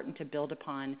important to build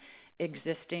upon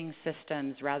existing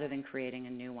systems rather than creating a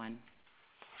new one.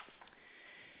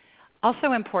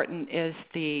 Also important is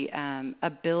the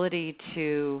ability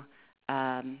to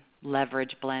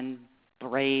leverage, blend,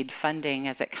 braid funding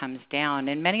as it comes down.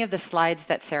 In many of the slides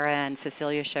that Sarah and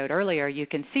Cecilia showed earlier, you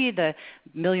can see the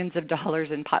millions of dollars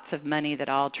in pots of money that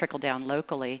all trickle down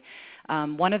locally.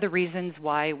 One of the reasons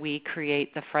why we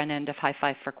create the front end of High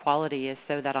Five for Quality is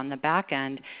so that on the back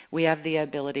end we have the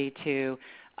ability to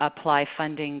apply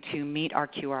funding to meet our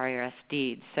QRIS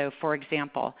needs. So for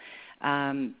example,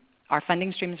 our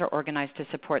funding streams are organized to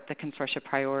support the consortia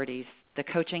priorities. The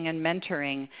coaching and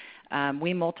mentoring,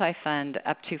 we multi-fund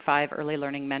up to 5 early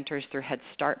learning mentors through Head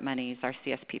Start monies, our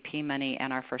CSPP money,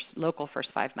 and our local First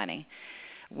 5 money.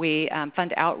 We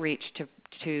fund outreach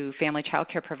to family child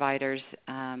care providers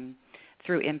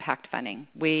through impact funding.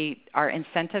 Our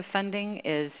incentive funding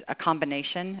is a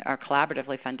combination, or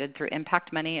collaboratively funded through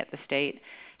impact money at the state,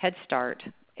 Head Start,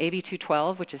 AB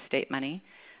 212, which is state money,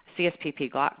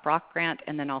 CSPP Block Grant,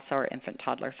 and then also our infant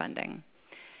toddler funding.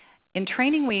 In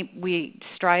training, we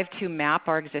strive to map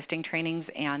our existing trainings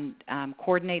and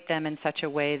coordinate them in such a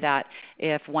way that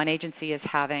if one agency is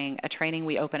having a training,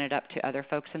 we open it up to other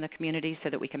folks in the community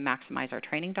so that we can maximize our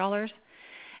training dollars.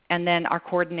 And then our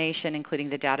coordination, including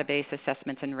the database,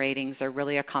 assessments, and ratings, are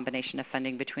really a combination of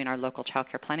funding between our local Child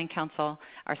Care Planning Council,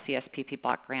 our CSPP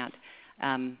Block Grant,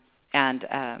 and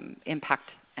impact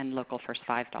and local First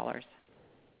 5 dollars.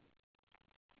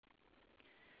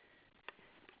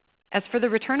 As for the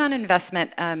return on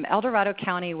investment, El Dorado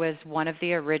County was one of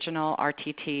the original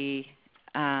RTT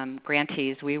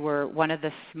grantees. We were one of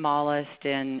the smallest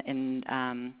in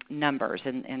numbers,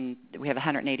 and we have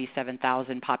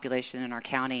 187,000 population in our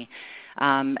county.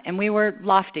 And we were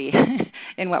lofty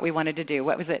in what we wanted to do.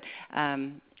 What was it?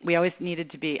 We always needed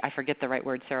to be, I forget the right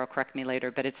word, Sarah will correct me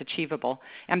later, but it's achievable.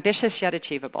 Ambitious yet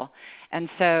achievable. And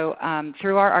so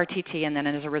through our RTT and then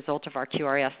as a result of our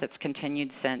QRIS that's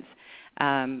continued since,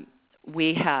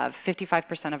 we have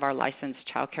 55% of our licensed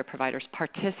child care providers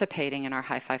participating in our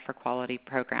High Five for Quality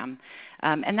program.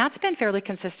 And that's been fairly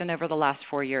consistent over the last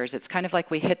 4 years. It's kind of like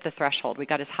we hit the threshold. We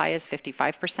got as high as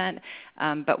 55%,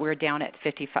 but we're down at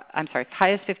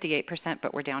high as 58%,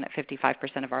 but we're down at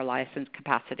 55% of our licensed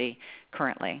capacity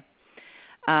currently.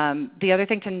 The other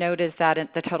thing to note is that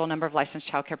the total number of licensed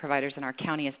child care providers in our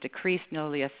county has decreased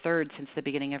nearly a third since the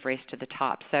beginning of Race to the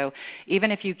Top. So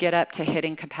even if you get up to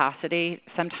hitting capacity,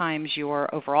 sometimes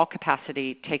your overall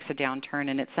capacity takes a downturn,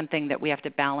 and it's something that we have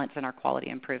to balance in our quality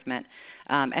improvement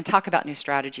and talk about new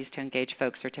strategies to engage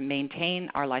folks or to maintain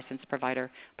our licensed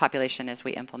provider population as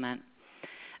we implement.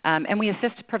 And we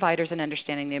assist providers in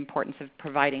understanding the importance of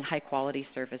providing high quality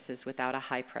services without a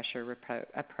high pressure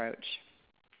approach.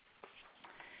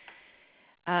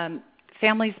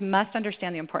 Families must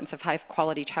understand the importance of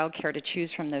high-quality child care to choose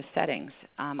from those settings.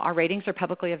 Our ratings are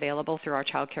publicly available through our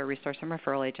Child Care Resource and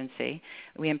Referral Agency.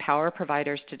 We empower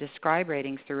providers to describe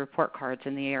ratings through report cards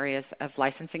in the areas of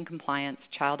licensing compliance,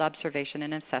 child observation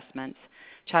and assessments,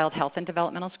 child health and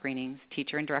developmental screenings,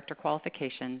 teacher and director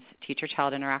qualifications,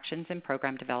 teacher-child interactions, and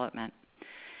program development.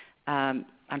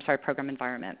 program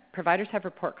environment. Providers have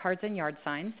report cards and yard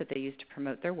signs that they use to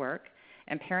promote their work,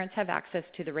 and parents have access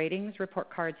to the ratings, report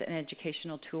cards, and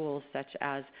educational tools such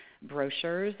as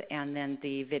brochures and then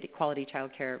the Quality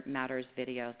Child Care Matters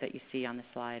video that you see on the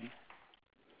slide.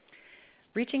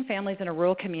 Reaching families in a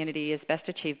rural community is best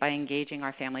achieved by engaging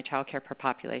our family child care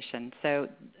population. So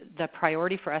the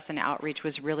priority for us in outreach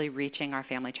was really reaching our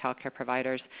family child care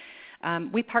providers.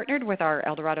 We partnered with our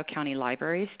El Dorado County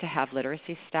libraries to have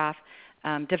literacy staff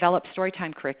develop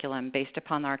storytime curriculum based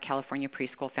upon our California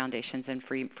Preschool Foundations and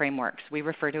frameworks. We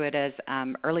refer to it as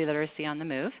Early Literacy on the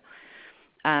Move.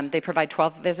 They provide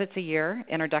 12 visits a year,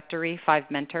 introductory, 5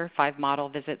 mentor, 5 model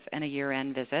visits, and a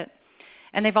year-end visit.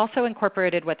 And they've also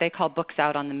incorporated what they call Books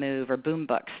Out on the Move, or boom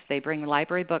books. They bring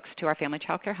library books to our family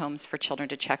child care homes for children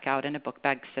to check out in a book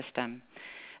bag system.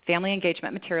 Family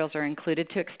engagement materials are included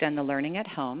to extend the learning at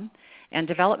home, and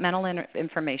developmental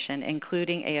information,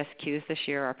 including ASQs this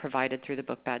year, are provided through the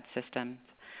book bag system.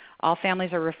 All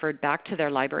families are referred back to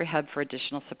their library hub for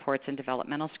additional supports in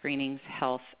developmental screenings,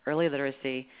 health, early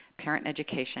literacy, parent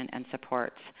education, and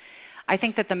supports. I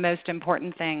think that the most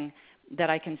important thing that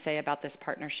I can say about this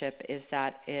partnership is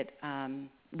that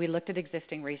we looked at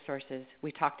existing resources.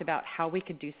 We talked about how we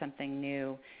could do something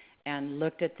new and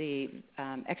looked at the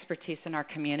expertise in our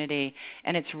community,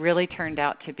 and it's really turned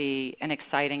out to be an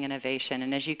exciting innovation.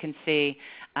 And as you can see,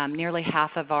 nearly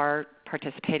half of our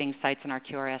participating sites in our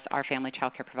QRIS are family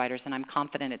child care providers, and I'm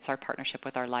confident it's our partnership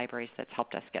with our libraries that's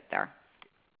helped us get there.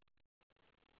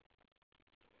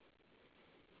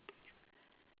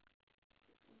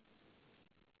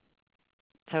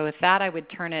 So with that, I would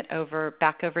turn it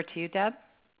back over to you, Deb.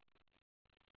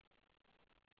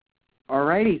 All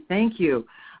righty, thank you.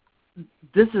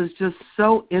 This is just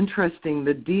so interesting,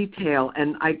 the detail,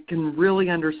 and I can really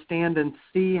understand and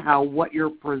see how what you're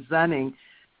presenting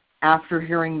after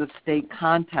hearing the state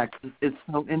context is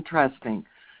so interesting.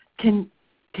 Can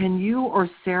you or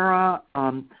Sarah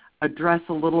address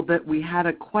a little bit? We had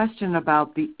a question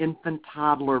about the infant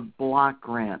toddler block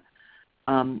grant.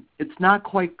 It's not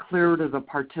quite clear to the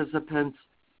participants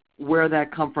where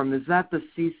that come from. Is that the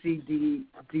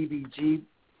CCD-DBG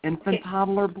infant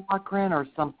toddler block grant or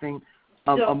something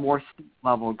of a more state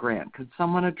level grant? Could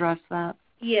someone address that?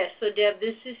 Yes. So Deb,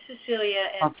 this is Cecilia,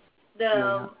 and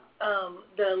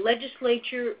the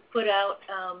legislature put out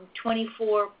about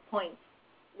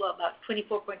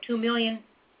 $24.2 million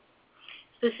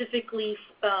specifically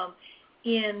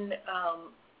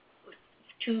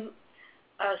to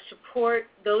support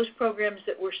those programs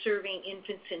that were serving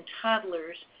infants and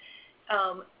toddlers,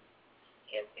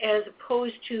 as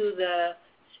opposed to the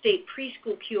state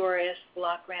preschool QRIS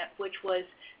block grant, which was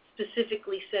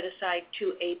specifically set aside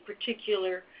to a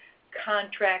particular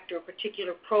contract or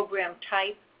particular program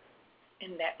type,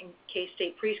 in case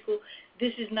state preschool.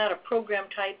 This is not a program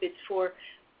type. It's for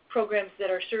programs that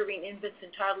are serving infants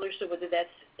and toddlers, so whether that's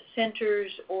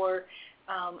centers or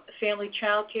family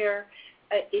child care.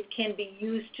 It can be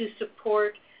used to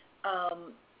support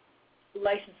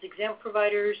licensed exempt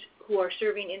providers who are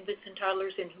serving infants and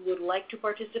toddlers and who would like to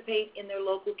participate in their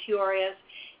local QRIS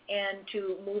and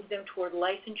to move them toward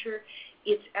licensure.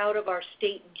 It's out of our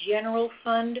state general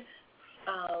fund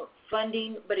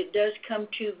funding, but it does come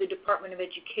to the Department of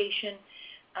Education,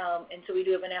 and so we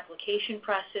do have an application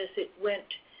process. It went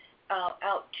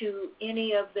out to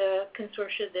any of the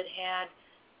consortia that had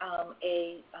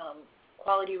a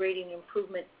quality rating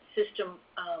improvement system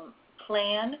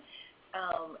plan,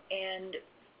 and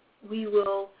we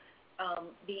will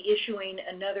be issuing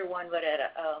another one, but at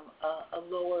a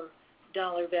lower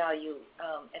dollar value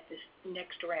at this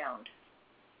next round.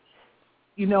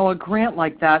 You know, a grant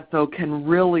like that, though, can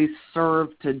really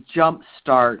serve to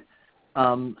jumpstart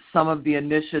some of the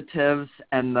initiatives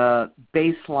and the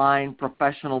baseline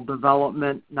professional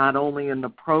development, not only in the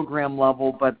program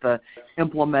level, but the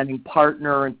implementing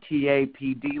partner and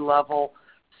TAPD level.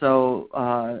 So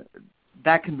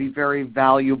that can be very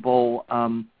valuable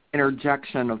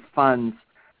interjection of funds.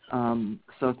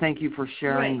 So thank you for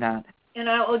sharing that. And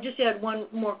I'll just add one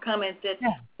more comment that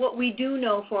what we do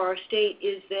know for our state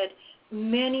is that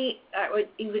many, I would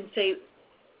even say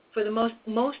for the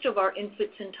most of our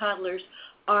infants and toddlers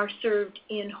are served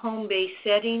in home-based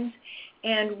settings,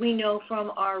 and we know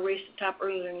from our Race to Top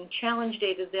Early Learning Challenge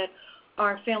data that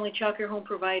our family child care home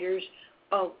providers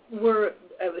were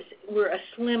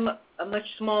a much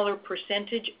smaller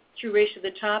percentage through Race to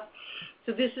the Top.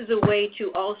 So this is a way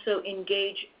to also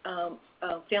engage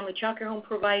family child care home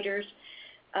providers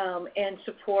and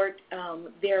support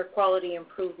their quality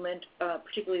improvement,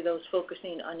 particularly those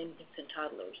focusing on infants and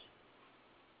toddlers.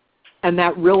 And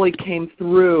that really came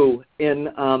through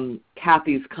in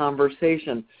Kathy's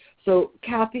conversation. So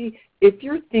Kathy, if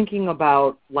you're thinking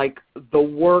about like the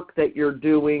work that you're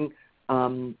doing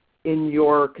in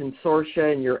your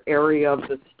consortia, in your area of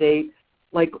the state,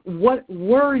 like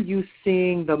where are you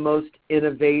seeing the most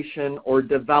innovation or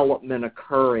development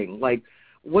occurring? Like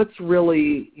what's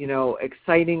really,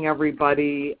 exciting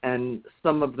everybody and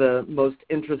some of the most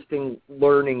interesting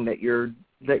learning that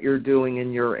you're doing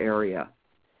in your area?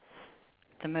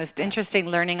 The most interesting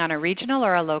learning on a regional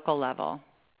or a local level?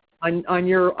 On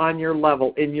your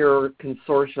level, in your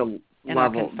consortia in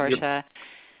level. Our consortia.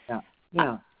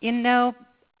 Yeah.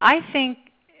 I think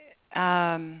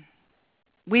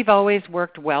we've always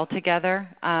worked well together,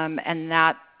 and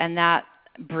that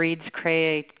breeds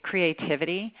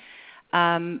creativity.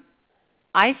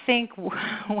 I think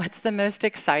what's the most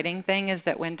exciting thing is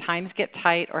that when times get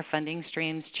tight or funding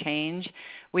streams change,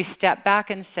 we step back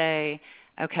and say,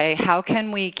 okay, how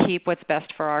can we keep what's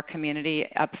best for our community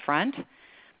up front,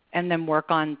 and then work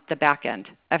on the back end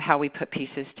of how we put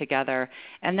pieces together.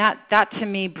 And that to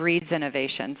me breeds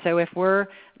innovation. So if we're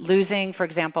losing, for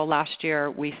example, last year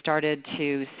we started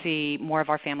to see more of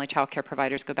our family child care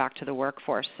providers go back to the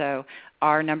workforce. So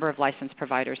our number of licensed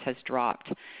providers has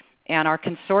dropped. And our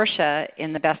consortia,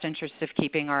 in the best interest of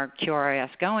keeping our QRIS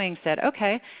going, said,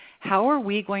 okay, how are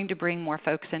we going to bring more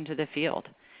folks into the field?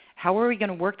 How are we going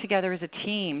to work together as a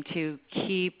team to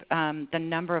keep the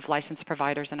number of licensed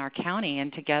providers in our county?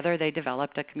 And together they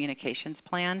developed a communications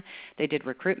plan. They did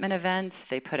recruitment events.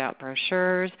 They put out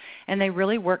brochures. And they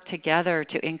really worked together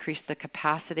to increase the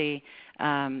capacity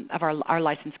of our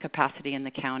licensed capacity in the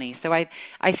county. So I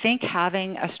think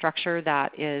having a structure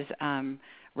that is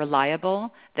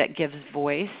reliable, that gives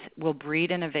voice, will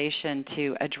breed innovation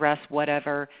to address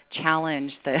whatever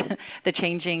challenge the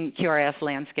changing QRIS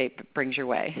landscape brings your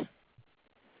way.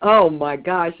 Oh my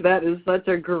gosh, that is such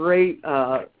a great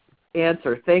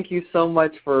answer. Thank you so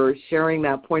much for sharing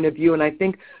that point of view. And I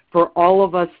think for all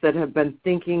of us that have been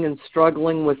thinking and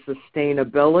struggling with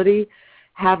sustainability,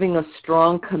 having a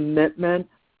strong commitment,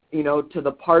 to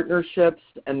the partnerships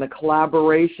and the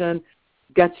collaboration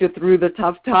gets you through the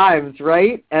tough times,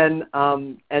 right? And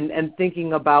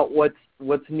thinking about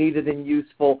what's needed and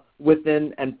useful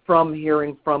within and from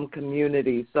hearing from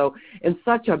communities. So in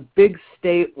such a big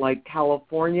state like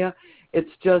California, it's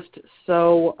just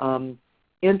so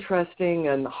interesting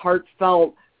and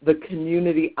heartfelt, the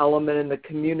community element and the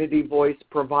community voice,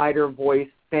 provider voice,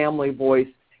 family voice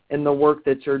in the work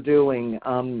that you're doing,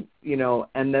 and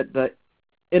that the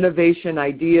innovation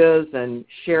ideas and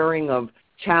sharing of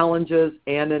challenges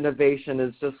and innovation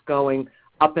is just going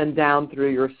up and down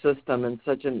through your system in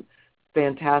such a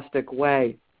fantastic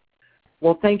way.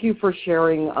 Well, thank you for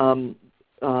sharing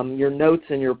your notes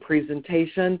and your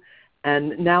presentation.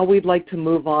 And now we'd like to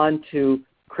move on to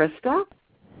Krista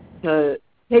to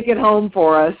take it home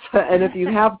for us. And if you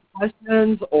have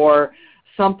questions or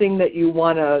something that you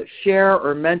want to share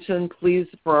or mention, please,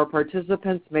 for our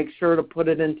participants, make sure to put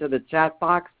it into the chat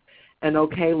box. And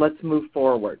okay, let's move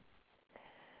forward.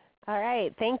 All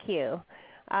right, thank you.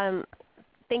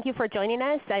 Thank you for joining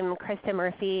us. I'm Krista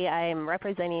Murphy. I'm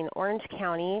representing Orange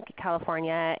County,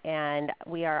 California, and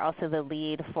we are also the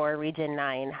lead for Region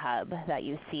 9 Hub that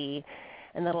you see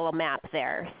in the little map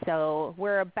there. So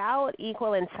we're about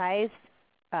equal in size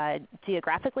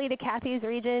geographically to Kathy's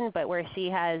region, but where she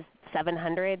has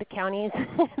 700 counties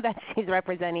that she's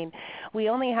representing, we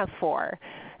only have 4.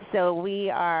 So we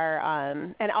are,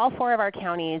 and all 4 of our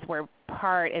counties were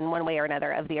part in one way or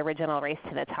another of the original Race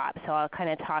to the Top. So I'll kind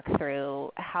of talk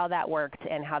through how that worked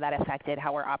and how that affected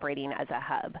how we're operating as a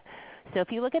hub. So if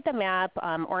you look at the map,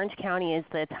 Orange County is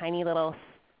the tiny little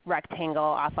rectangle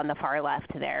off on the far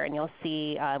left there, and you'll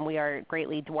see we are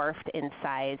greatly dwarfed in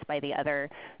size by the other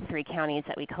 3 counties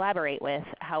that we collaborate with.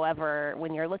 However,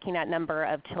 when you're looking at number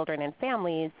of children and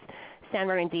families, San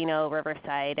Bernardino,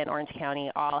 Riverside, and Orange County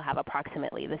all have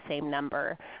approximately the same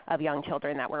number of young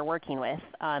children that we're working with.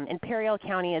 Imperial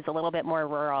County is a little bit more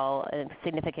rural, and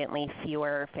significantly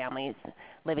fewer families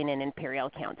living in Imperial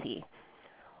County.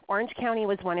 Orange County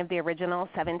was one of the original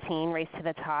 17 Race to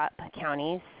the Top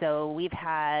counties, so we've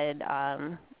had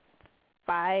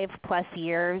 5+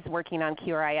 years working on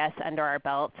QRIS under our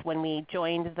belts. When we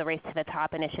joined the Race to the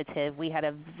Top initiative, we had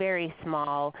a very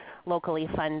small, locally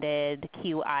funded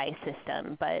QI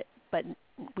system, but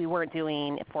we weren't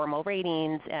doing formal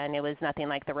ratings, and it was nothing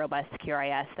like the robust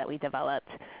QRIS that we developed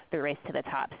through Race to the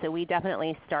Top. So we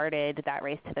definitely started that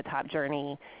Race to the Top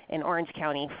journey in Orange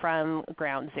County from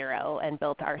ground zero and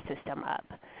built our system up.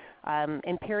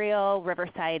 Imperial,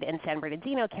 Riverside, and San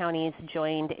Bernardino counties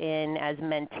joined in as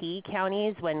mentee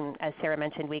counties when, as Sarah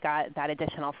mentioned, we got that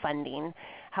additional funding.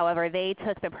 However, they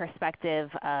took the perspective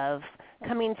of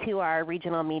coming to our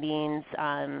regional meetings.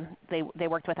 They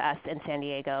worked with us in San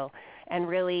Diego and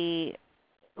really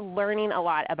learning a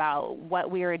lot about what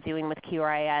we were doing with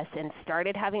QRIS, and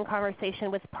started having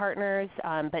conversation with partners,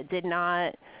 but did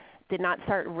not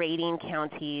start rating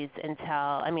counties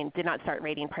did not start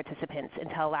rating participants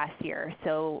until last year.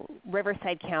 So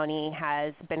Riverside County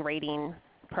has been rating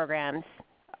programs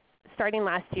starting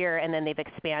last year, and then they've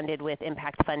expanded with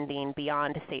impact funding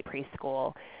beyond state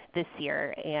preschool this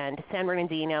year. And San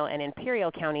Bernardino and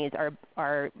Imperial counties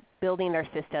are building their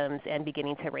systems and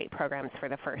beginning to rate programs for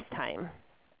the first time.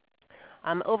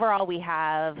 Overall, we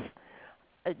have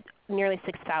nearly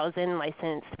 6,000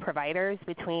 licensed providers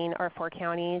between our 4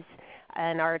 counties,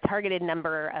 and our targeted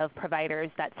number of providers,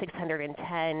 that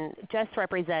 610, just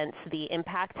represents the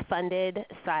impact-funded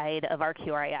side of our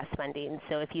QRIS funding.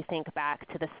 So if you think back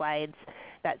to the slides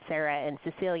that Sarah and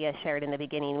Cecilia shared in the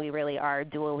beginning, we really are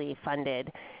dually funded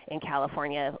in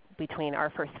California between our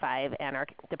first 5 and our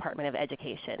Department of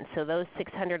Education. So those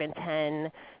 610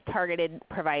 targeted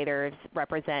providers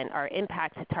represent our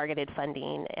impact-targeted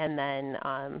funding, and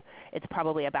then it's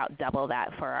probably about double that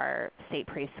for our state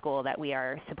preschool that we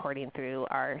are supporting through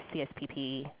our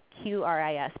CSPP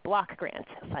QRIS block grant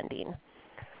funding.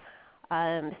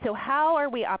 So how are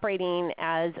we operating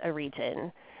as a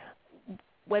region?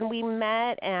 When we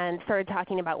met and started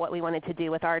talking about what we wanted to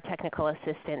do with our technical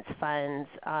assistance funds,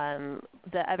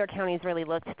 the other counties really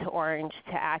looked to Orange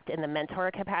to act in the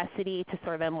mentor capacity to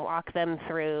sort of walk them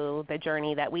through the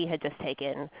journey that we had just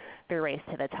taken through Race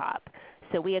to the Top.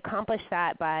 So we accomplished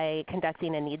that by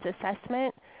conducting a needs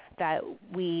assessment that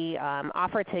we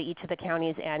offer to each of the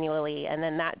counties annually, and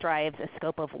then that drives a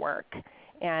scope of work.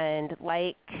 And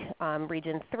like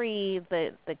Region 3,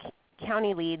 the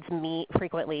county leads meet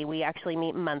frequently. We actually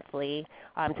meet monthly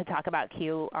to talk about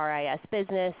QRIS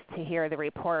business, to hear the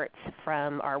reports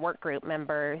from our work group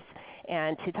members,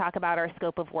 and to talk about our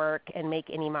scope of work and make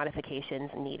any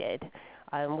modifications needed.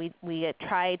 We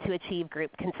try to achieve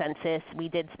group consensus. We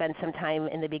did spend some time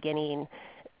in the beginning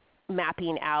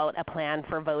mapping out a plan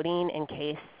for voting in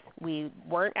case we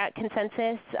weren't at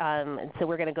consensus, and so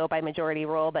we're going to go by majority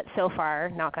rule, but so far,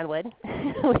 knock on wood,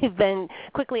 we've been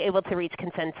quickly able to reach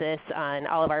consensus on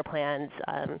all of our plans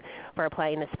for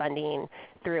applying this funding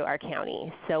through our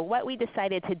county. So what we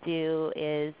decided to do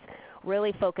is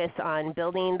really focus on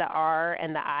building the R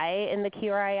and the I in the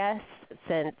QRIS,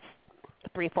 since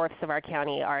 3/4 of our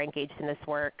county are engaged in this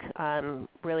work,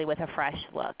 really with a fresh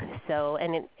look. So,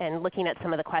 and looking at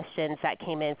some of the questions that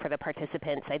came in for the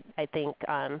participants, I think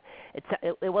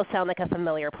it will sound like a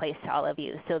familiar place to all of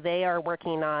you. So they are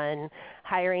working on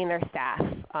hiring their staff.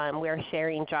 We're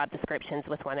sharing job descriptions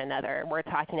with one another. We're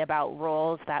talking about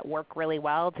roles that work really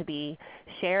well to be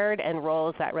shared and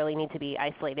roles that really need to be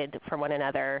isolated from one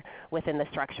another within the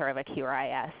structure of a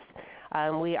QRIS.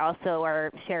 We also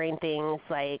are sharing things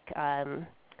like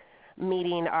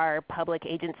meeting our public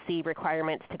agency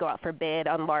requirements to go out for bid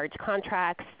on large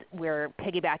contracts. We're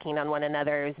piggybacking on one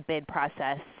another's bid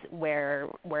process where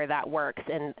that works,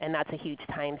 and that's a huge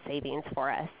time savings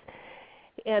for us.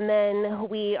 And then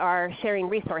we are sharing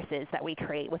resources that we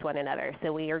create with one another.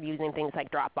 So we are using things like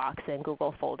Dropbox and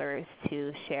Google folders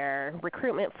to share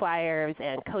recruitment flyers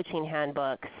and coaching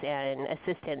handbooks and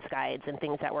assistance guides and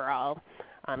things that we're all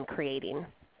creating.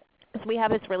 So we have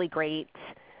this really great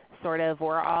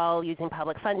we're all using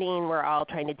public funding, we're all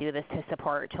trying to do this to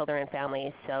support children and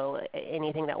families, so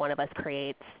anything that one of us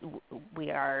creates,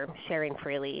 we are sharing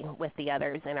freely with the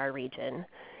others in our region.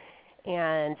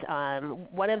 And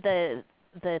one of the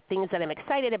things that I'm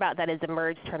excited about that has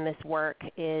emerged from this work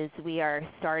is we are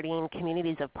starting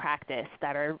communities of practice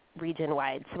that are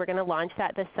region-wide. So we're going to launch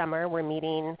that this summer. We're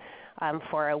meeting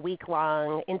for a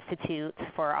week-long institute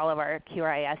for all of our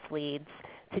QRIS leads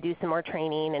to do some more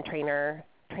training and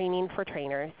training for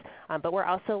trainers. But we're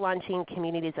also launching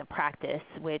communities of practice,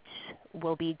 which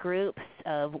will be groups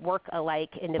of work-alike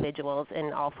individuals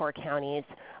in all 4 counties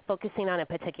focusing on a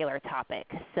particular topic.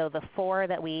 So the 4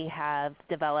 that we have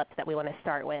developed that we want to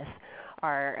start with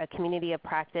are a community of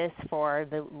practice for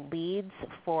the leads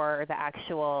for the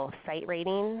actual site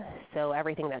rating, so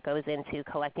everything that goes into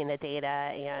collecting the data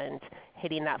and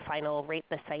hitting that final rate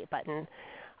the site button.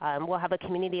 We'll have a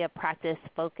community of practice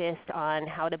focused on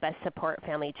how to best support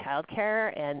family child care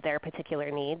and their particular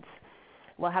needs.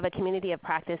 We'll have a community of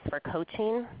practice for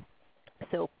coaching.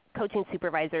 So coaching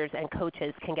supervisors and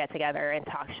coaches can get together and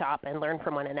talk shop and learn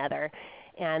from one another.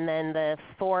 And then the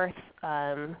 4th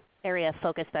area of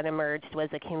focus that emerged was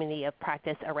a community of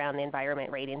practice around the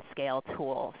environment rating scale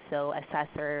tool. So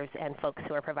assessors and folks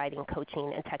who are providing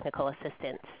coaching and technical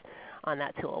assistance on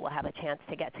that tool will have a chance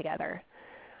to get together.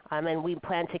 And we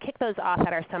plan to kick those off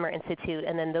at our Summer Institute,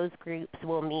 and then those groups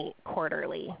will meet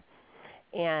quarterly.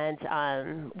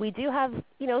 And we do have,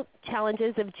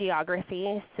 challenges of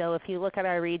geography. So if you look at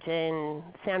our region,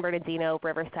 San Bernardino,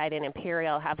 Riverside, and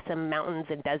Imperial have some mountains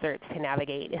and deserts to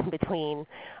navigate in between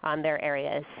their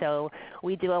areas. So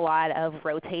we do a lot of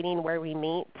rotating where we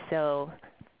meet, so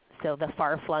the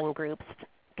far-flung groups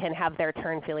can have their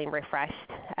turn feeling refreshed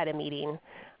at a meeting.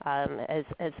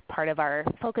 As part of our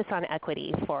focus on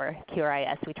equity for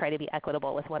QRIS, we try to be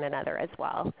equitable with one another as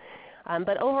well.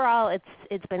 But overall,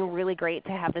 it's been really great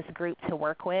to have this group to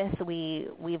work with.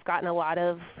 We've gotten a lot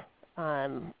of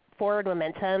forward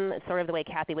momentum, sort of the way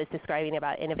Kathy was describing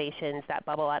about innovations that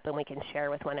bubble up and we can share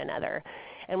with one another.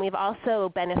 And we've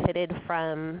also benefited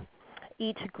from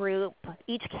each group,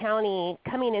 each county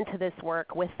coming into this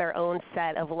work with their own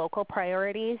set of local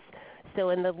priorities. So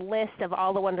in the list of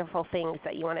all the wonderful things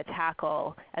that you want to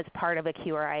tackle as part of a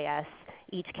QRIS,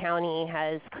 each county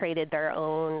has created their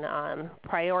own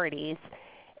priorities,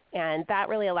 and that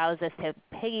really allows us to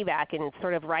piggyback and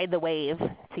sort of ride the wave,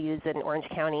 to use an Orange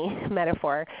County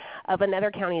metaphor, of another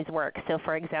county's work. So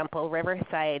for example,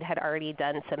 Riverside had already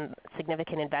done some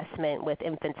significant investment with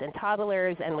infants and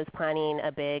toddlers and was planning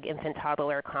a big infant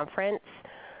toddler conference.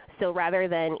 So rather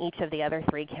than each of the other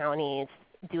 3 counties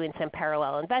doing some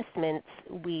parallel investments,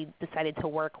 we decided to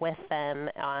work with them,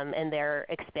 and they're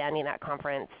expanding that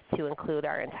conference to include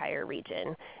our entire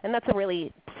region. And that's a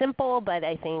really simple but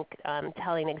I think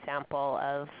telling example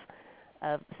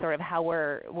of sort of how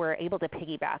we're able to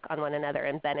piggyback on one another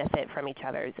and benefit from each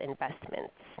other's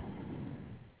investments.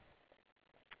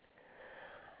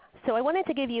 So I wanted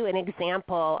to give you an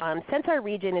example. Since our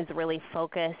region is really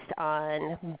focused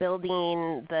on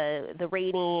building the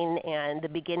rating and the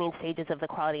beginning stages of the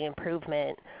quality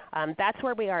improvement, that's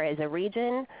where we are as a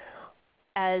region.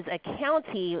 As a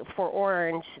county for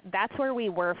Orange, that's where we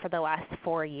were for the last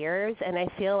 4 years. And I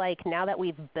feel like now that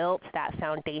we've built that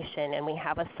foundation and we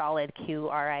have a solid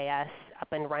QRIS up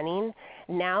and running,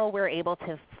 now we're able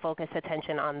to focus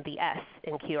attention on the S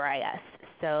in QRIS.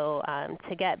 So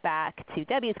to get back to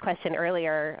Debbie's question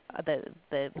earlier,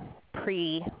 the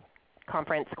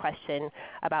pre-conference question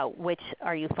about which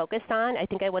are you focused on, I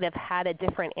think I would have had a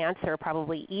different answer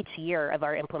probably each year of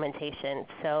our implementation.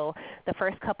 So the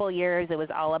first couple years it was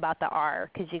all about the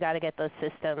R, because you got to get those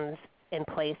systems in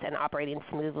place and operating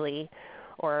smoothly,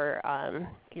 or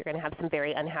you're going to have some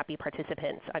very unhappy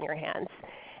participants on your hands.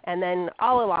 And then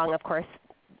all along, of course,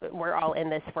 we're all in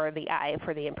this for the I,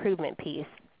 for the improvement piece.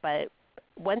 But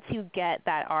once you get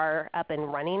that R up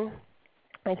and running,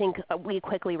 I think we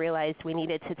quickly realized we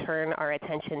needed to turn our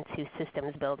attention to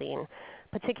systems building,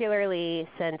 particularly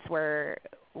since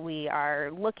we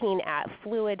are looking at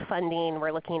fluid funding.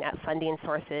 We're looking at funding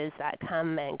sources that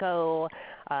come and go,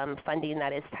 funding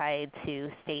that is tied to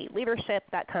state leadership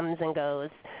that comes and goes.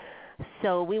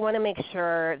 So we want to make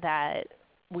sure that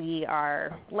we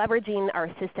are leveraging our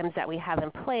systems that we have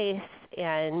in place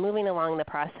and moving along the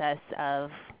process of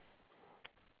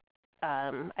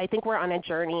I think we're on a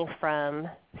journey from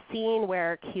seeing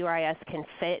where QRIS can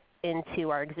fit into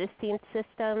our existing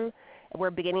system. We're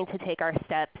beginning to take our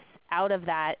steps out of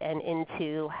that and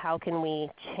into how can we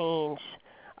change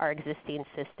our existing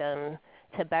system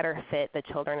to better fit the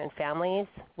children and families,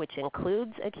 which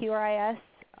includes a QRIS,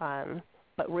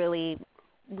 but really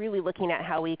looking at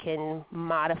how we can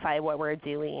modify what we're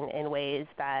doing in ways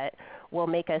that will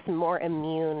make us more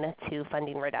immune to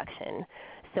funding reduction.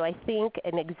 So I think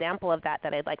an example of that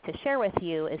I'd like to share with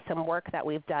you is some work that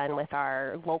we've done with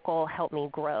our local Help Me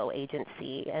Grow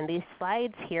agency. And these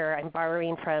slides here I'm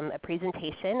borrowing from a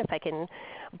presentation. If I can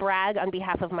brag on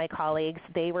behalf of my colleagues,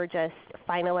 they were just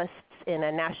finalists in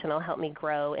a national Help Me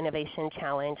Grow Innovation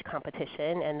Challenge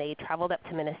competition, and they traveled up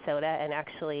to Minnesota and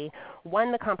actually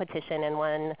won the competition and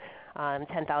won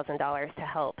 $10,000 to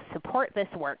help support this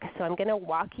work. So I'm going to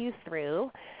walk you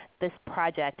through this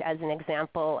project as an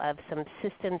example of some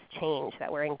systems change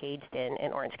that we're engaged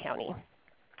in Orange County.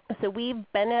 So we've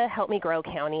been a Help Me Grow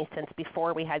county since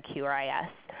before we had QRIS.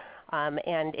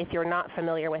 And if you're not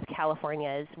familiar with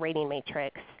California's rating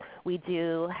matrix, we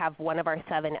do have one of our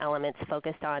 7 elements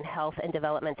focused on health and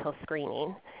developmental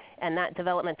screening. And that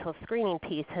developmental screening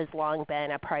piece has long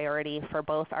been a priority for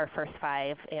both our First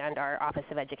 5 and our Office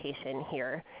of Education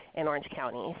here in Orange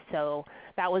County. So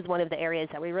that was one of the areas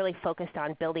that we really focused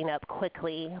on building up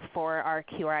quickly for our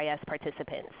QRIS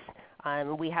participants.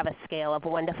 We have a scale of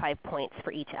 1 to 5 points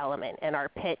for each element, and our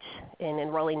pitch in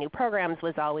enrolling new programs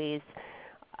was always,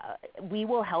 we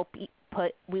will help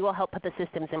will help put the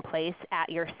systems in place at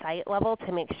your site level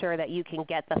to make sure that you can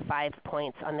get the 5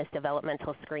 points on this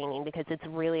developmental screening, because it's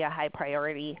really a high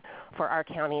priority for our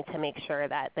county to make sure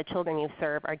that the children you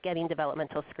serve are getting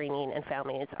developmental screening and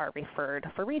families are referred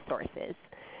for resources.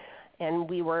 And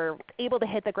we were able to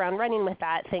hit the ground running with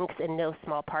that thanks in no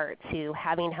small part to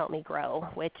having Help Me Grow,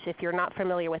 which if you're not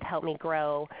familiar with Help Me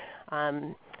Grow,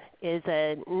 is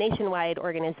a nationwide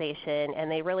organization, and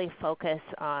they really focus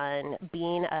on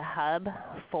being a hub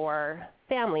for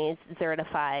families 0 to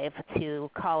 5 to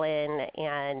call in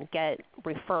and get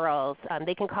referrals.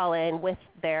 They can call in with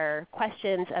their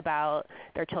questions about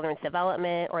their children's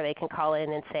development, or they can call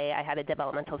in and say, I had a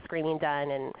developmental screening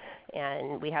done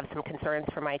and we have some concerns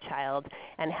for my child.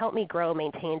 And Help Me Grow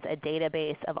maintains a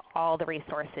database of all the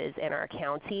resources in our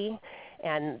county,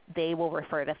 and they will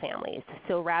refer to families.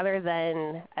 So rather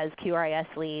than, as QRIS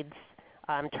leads,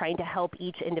 trying to help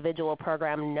each individual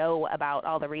program know about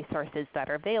all the resources that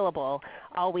are available,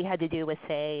 all we had to do was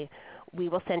say, we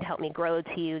will send Help Me Grow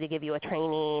to you to give you a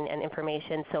training and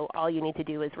information, so all you need to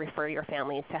do is refer your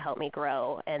families to Help Me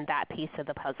Grow, and that piece of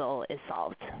the puzzle is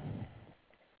solved.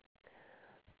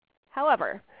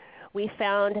 However, we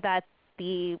found that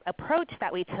the approach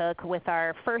that we took with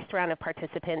our first round of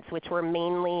participants, which were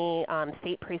mainly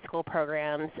state preschool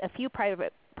programs, a few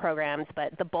private programs,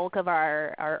 but the bulk of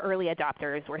our early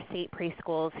adopters were state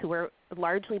preschools who were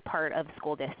largely part of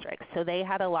school districts. So they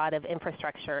had a lot of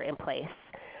infrastructure in place.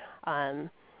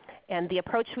 And the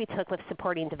approach we took with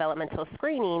supporting developmental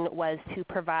screening was to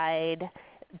provide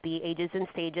the Ages and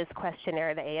Stages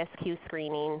questionnaire, the ASQ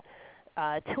screening,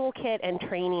 toolkit and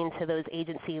training to those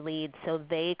agency leads so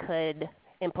they could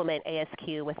implement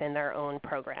ASQ within their own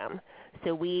program.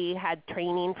 So we had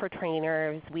training for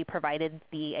trainers. We provided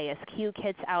the ASQ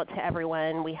kits out to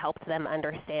everyone. We helped them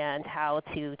understand how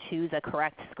to choose a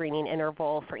correct screening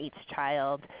interval for each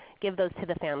child, give those to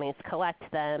the families, collect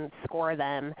them, score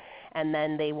them, and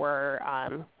then they were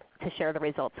to share the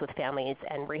results with families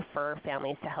and refer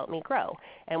families to Help Me Grow.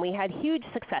 And we had huge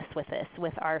success with this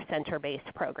with our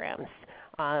center-based programs.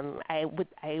 I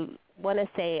want to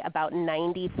say about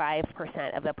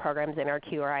 95% of the programs in our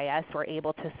QRIS were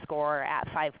able to score at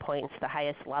 5 points, the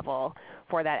highest level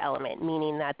for that element,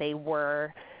 meaning that they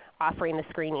were offering the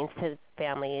screenings to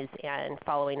families and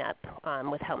following up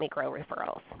with Help Me Grow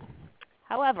referrals.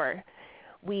 However,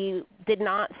 we did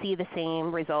not see the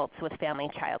same results with family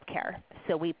child care.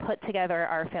 So we put together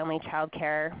our family child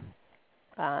care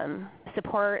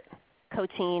support,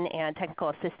 coaching, and technical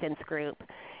assistance group.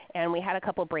 And we had a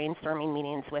couple brainstorming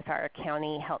meetings with our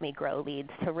county Help Me Grow leads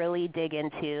to really dig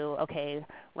into, okay,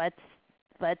 let's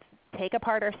take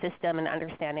apart our system and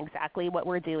understand exactly what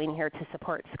we're doing here to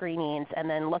support screenings, and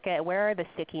then look at where are the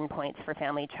sticking points for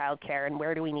family child care and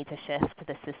where do we need to shift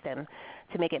the system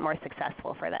to make it more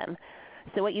successful for them.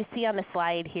 So what you see on the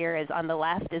slide here is on the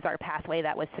left is our pathway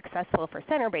that was successful for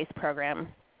center-based program.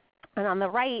 And on the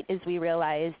right is we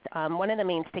realized one of the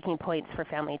main sticking points for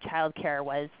family child care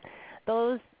was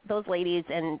those ladies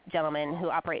and gentlemen who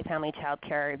operate family child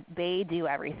care, they do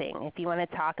everything. If you want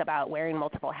to talk about wearing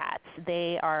multiple hats,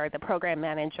 they are the program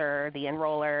manager, the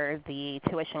enroller, the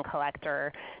tuition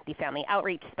collector, the family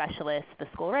outreach specialist, the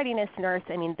school readiness nurse.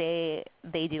 I mean,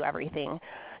 they do everything.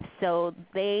 So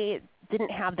they didn't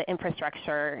have the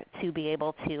infrastructure to be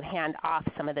able to hand off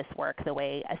some of this work the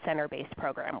way a center-based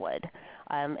program would.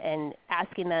 And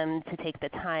asking them to take the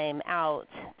time out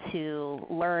to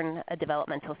learn a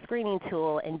developmental screening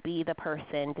tool and be the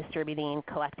person distributing,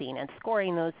 collecting, and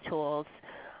scoring those tools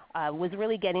was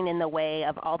really getting in the way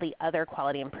of all the other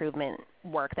quality improvement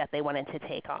work that they wanted to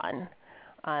take on.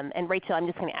 And Rachel, I'm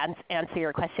just going to answer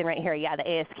your question right here. Yeah, the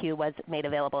ASQ was made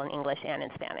available in English and in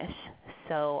Spanish.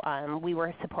 So we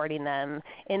were supporting them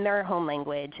in their home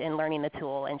language in learning the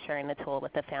tool and sharing the tool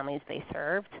with the families they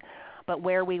served. But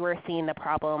where we were seeing the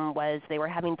problem was they were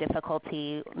having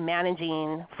difficulty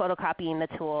managing, photocopying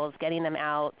the tools, getting them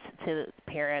out to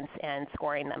parents, and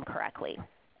scoring them correctly.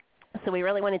 So we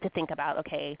really wanted to think about,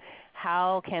 okay,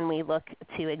 how can we look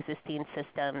to existing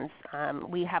systems?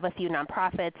 We have a few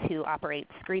nonprofits who operate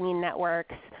screening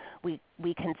networks.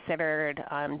 We considered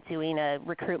doing a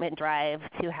recruitment drive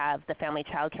to have the family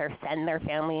child care send their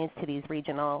families to these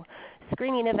regional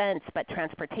screening events, but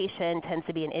transportation tends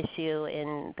to be an issue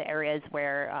in the areas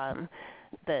where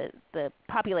the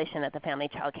population that the family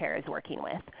child care is working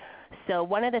with. So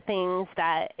one of the things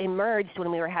that emerged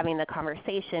when we were having the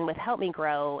conversation with Help Me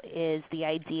Grow is the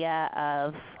idea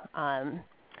of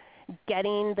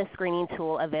getting the screening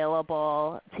tool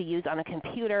available to use on a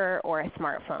computer or a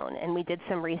smartphone. And we did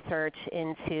some research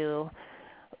into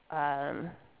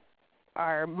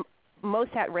our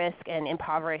most at-risk and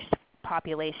impoverished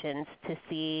populations to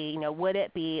see, would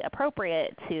it be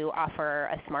appropriate to offer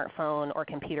a smartphone or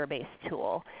computer-based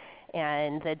tool.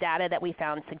 And the data that we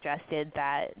found suggested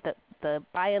that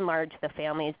by and large, the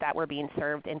families that were being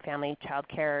served in family child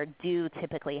care do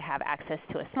typically have access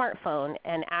to a smartphone,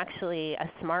 and actually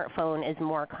a smartphone is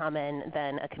more common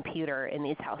than a computer in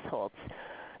these households.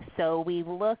 So we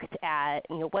looked at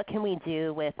what can we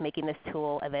do with making this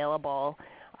tool available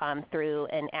through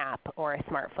an app or a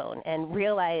smartphone, and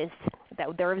realized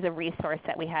that there was a resource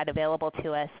that we had available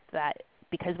to us that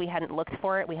because we hadn't looked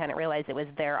for it, we hadn't realized it was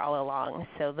there all along.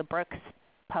 So the Brooks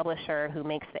publisher who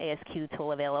makes the ASQ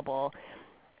tool available,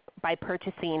 by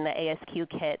purchasing the ASQ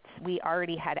kits, we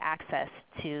already had access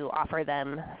to offer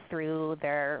them through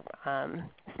their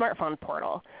smartphone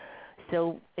portal.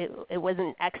 So it was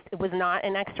not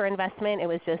an extra investment. It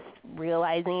was just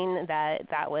realizing that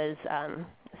that was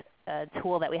a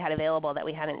tool that we had available that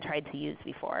we hadn't tried to use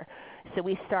before. So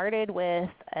we started with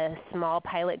a small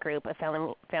pilot group of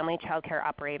family child care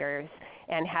operators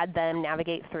and had them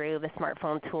navigate through the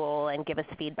smartphone tool and give us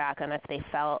feedback on if they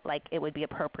felt like it would be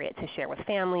appropriate to share with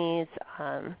families.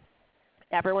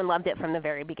 Everyone loved it from the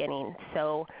very beginning.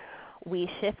 So we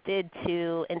shifted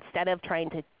to, instead of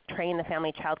trying to train the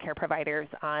family child care providers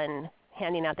on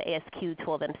handing out the ASQ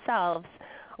tool themselves,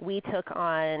 we took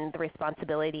on the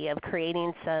responsibility of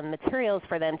creating some materials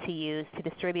for them to use to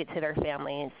distribute to their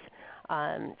families,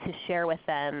 to share with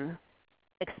them,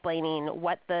 explaining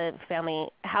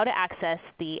how to access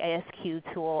the ASQ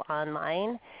tool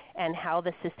online and how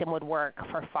the system would work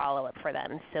for follow-up for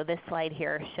them. So this slide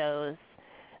here shows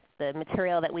the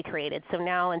material that we created. So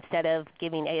now instead of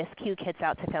giving ASQ kits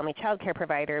out to family child care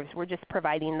providers, we're just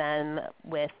providing them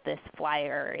with this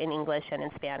flyer in English and in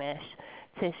Spanish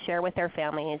to share with their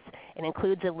families. It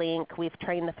includes a link. We've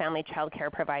trained the family child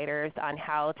care providers on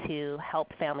how to help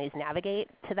families navigate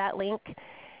to that link.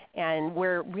 And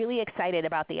we're really excited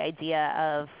about the idea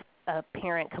of a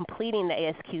parent completing the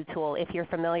ASQ tool. If you're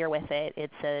familiar with it,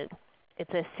 it's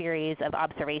a series of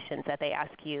observations that they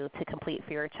ask you to complete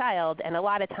for your child. And a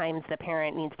lot of times the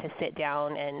parent needs to sit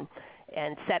down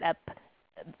and set up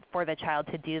for the child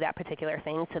to do that particular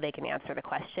thing so they can answer the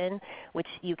question, which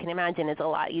you can imagine is a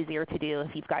lot easier to do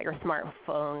if you've got your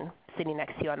smartphone sitting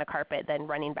next to you on the carpet than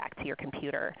running back to your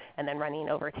computer and then running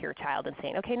over to your child and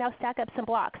saying, okay, now stack up some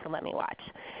blocks and let me watch.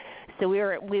 So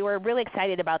we were really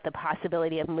excited about the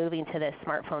possibility of moving to this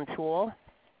smartphone tool.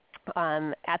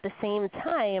 At the same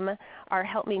time, our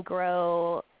Help Me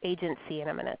Grow agency, and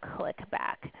I'm going to click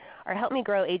back. Our Help Me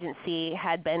Grow agency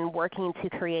had been working to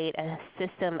create a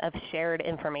system of shared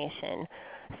information.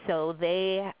 So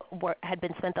they had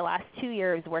been spent the last 2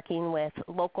 years working with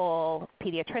local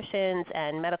pediatricians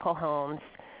and medical homes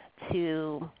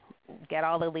to get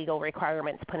all the legal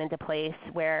requirements put into place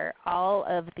where all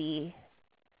of the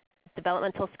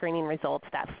developmental screening results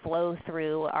that flow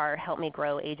through our Help Me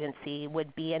Grow agency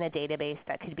would be in a database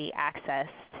that could be accessed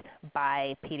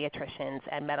by pediatricians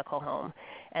and medical home.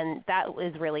 And that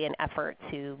was really an effort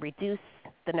to reduce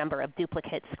the number of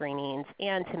duplicate screenings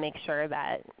and to make sure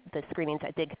that the screenings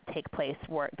that did take place,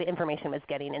 the information was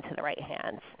getting into the right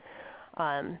hands.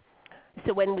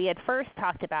 So when we had first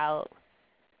talked about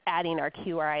adding our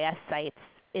QRIS sites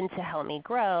into Help Me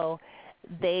Grow,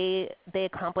 they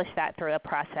accomplished that through a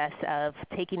process of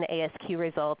taking the ASQ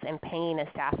results and paying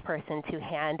a staff person to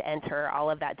hand enter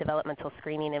all of that developmental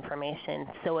screening information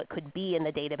so it could be in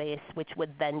the database, which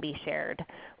would then be shared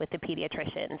with the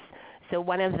pediatricians. So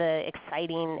one of the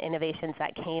exciting innovations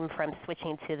that came from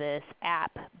switching to this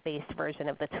app-based version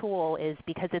of the tool is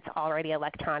because it's already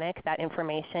electronic, that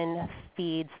information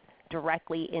feeds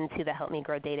directly into the Help Me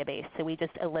Grow database. So we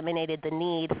just eliminated the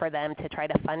need for them to try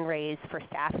to fundraise for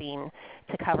staffing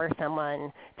to cover someone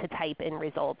to type in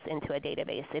results into a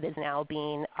database. It is now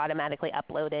being automatically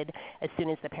uploaded. As soon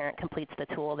as the parent completes the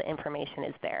tool, the information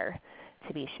is there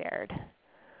to be shared.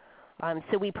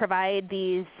 So we provide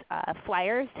these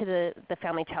flyers to the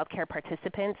family child care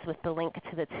participants with the link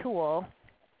to the tool.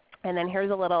 And then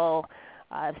here's a little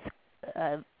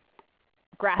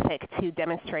graphic to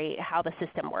demonstrate how the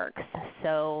system works.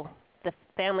 So the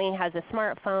family has a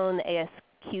smartphone. The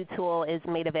ASQ tool is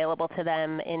made available to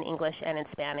them in English and in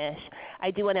Spanish.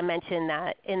 I do want to mention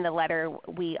that in the letter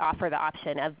we offer the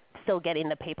option of still getting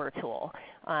the paper tool,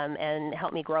 and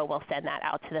Help Me Grow will send that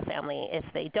out to the family if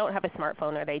they don't have a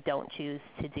smartphone or they don't choose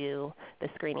to do the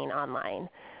screening online.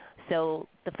 So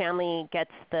the family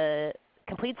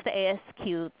completes the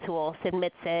ASQ tool,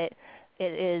 submits it.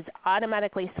 It is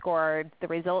automatically scored. The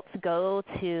results go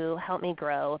to Help Me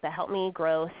Grow. The Help Me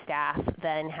Grow staff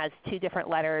then has 2 different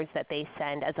letters that they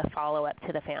send as a follow-up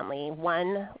to the family.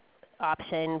 One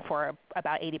option for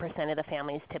about 80% of the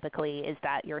families typically is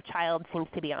that your child seems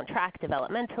to be on track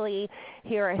developmentally.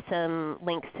 Here are some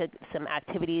links to some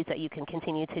activities that you can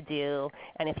continue to do,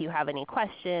 and if you have any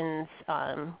questions,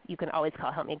 you can always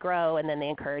call Help Me Grow, and then they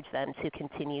encourage them to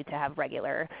continue to have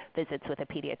regular visits with a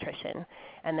pediatrician.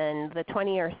 And then the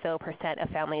 20% or so of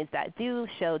families that do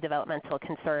show developmental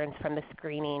concerns from the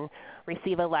screening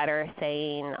receive a letter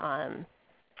saying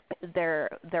there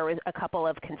was a couple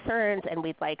of concerns and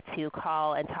we'd like to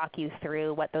call and talk you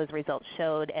through what those results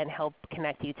showed and help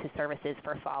connect you to services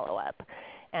for follow-up.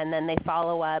 And then they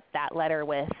follow up that letter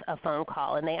with a phone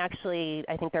call. And they actually,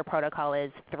 I think their protocol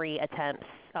is 3 attempts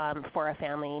for a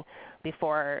family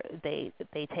before they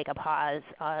take a pause.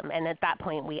 And at that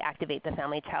point, we activate the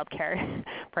family child care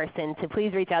person to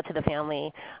please reach out to the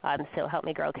family so Help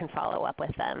Me Grow can follow up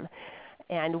with them.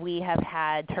 And we have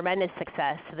had tremendous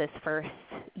success this first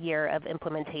year of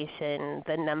implementation.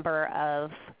 The number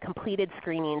of completed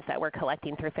screenings that we're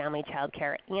collecting through family child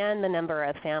care and the number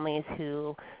of families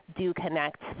who do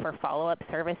connect for follow-up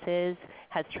services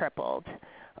has tripled,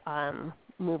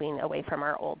 moving away from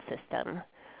our old system.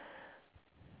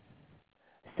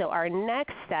 So our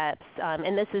next steps,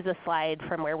 and this is a slide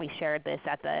from where we shared this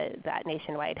at that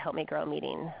nationwide Help Me Grow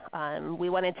meeting. We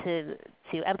wanted to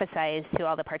emphasize to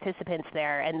all the participants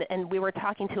there, and we were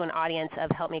talking to an audience of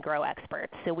Help Me Grow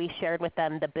experts. So we shared with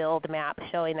them the build map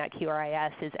showing that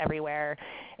QRIS is everywhere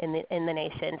in the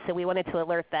nation. So we wanted to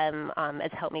alert them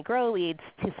as Help Me Grow leads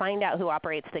to find out who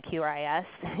operates the QRIS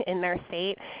in their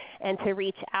state and to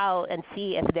reach out and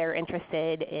see if they're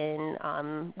interested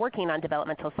in working on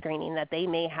developmental screening, that they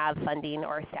may have funding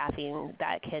or staffing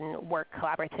that can work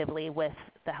collaboratively with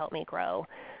the Help Me Grow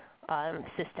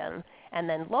system. And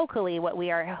then locally, what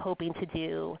we are hoping to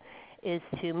do is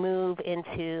to move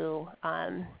into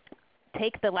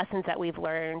take the lessons that we've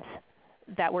learned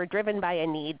that were driven by a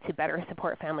need to better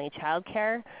support family child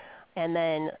care, and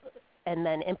then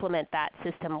implement that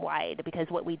system-wide, because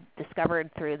what we discovered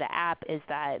through the app is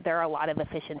that there are a lot of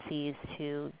efficiencies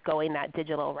to going that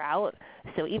digital route.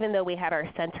 So even though we had our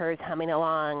centers humming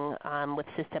along with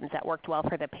systems that worked well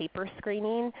for the paper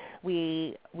screening,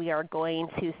 we are going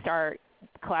to start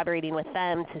collaborating with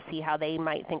them to see how they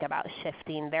might think about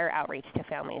shifting their outreach to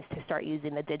families to start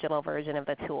using the digital version of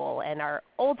the tool. And our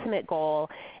ultimate goal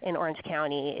in Orange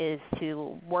County is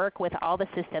to work with all the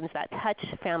systems that touch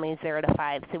families 0 to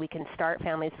 5, so we can start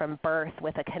families from birth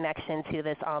with a connection to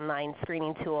this online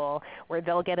screening tool where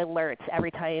they'll get alerts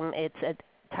every time it's a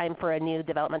time for a new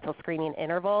developmental screening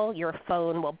interval. Your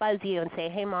phone will buzz you and say,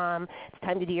 hey mom, it's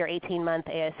time to do your 18-month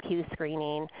ASQ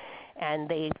screening. And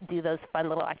they do those fun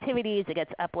little activities. It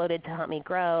gets uploaded to Help Me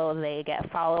Grow. They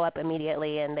get follow-up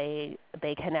immediately, and they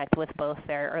connect with both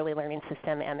their early learning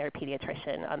system and their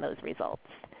pediatrician on those results.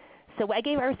 So I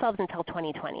gave ourselves until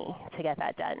 2020 to get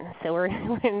that done. So we're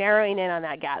narrowing in on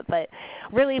that gap. But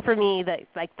really for me,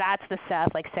 that's the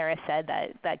stuff, like Sarah said,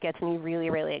 that gets me really,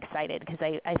 really excited, because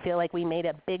I feel like we made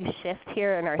a big shift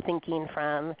here in our thinking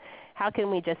from how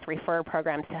can we just refer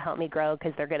programs to Help Me Grow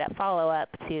because they're good at follow-up,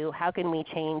 to how can we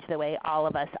change the way all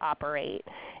of us operate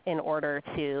in order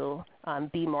to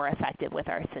be more effective with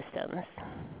our systems.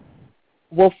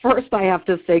 Well, first I have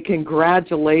to say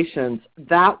congratulations.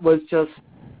 That was just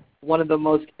one of the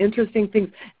most interesting things.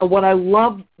 And what I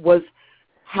loved was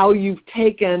how you've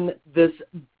taken this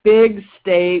big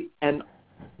state and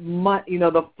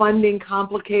the funding,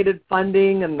 complicated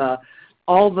funding, and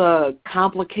all the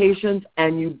complications,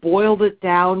 and you boiled it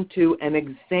down to an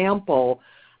example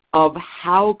of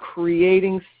how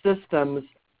creating systems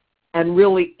and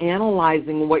really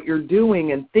analyzing what you're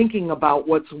doing and thinking about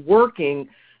what's working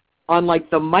on like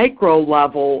the micro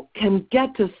level can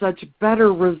get to such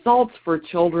better results for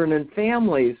children and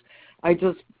families. I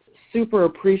just super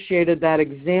appreciated that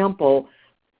example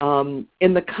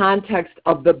in the context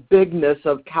of the bigness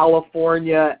of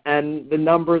California and the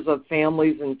numbers of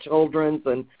families and children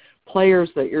and players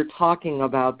that you're talking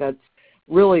about. That's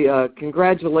really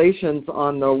congratulations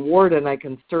on the award, and I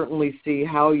can certainly see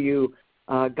how you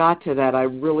got to that. I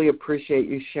really appreciate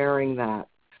you sharing that.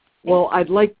 Well, I'd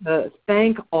like to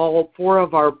thank all 4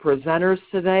 of our presenters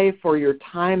today for your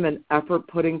time and effort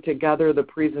putting together the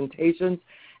presentations,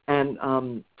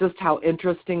 and just how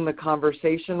interesting the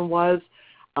conversation was.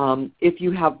 If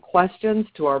you have questions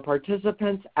to our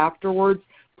participants afterwards,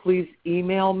 please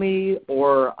email me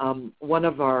or one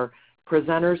of our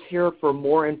presenters here for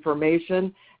more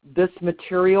information. This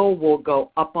material will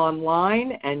go up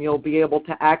online, and you'll be able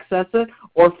to access it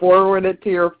or forward it to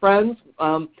your friends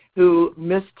who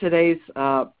missed today's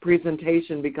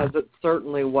presentation, because it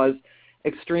certainly was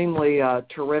extremely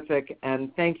terrific,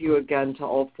 and thank you again to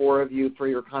all 4 of you for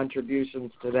your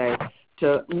contributions today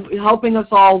to helping us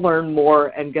all learn more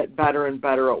and get better and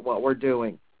better at what we're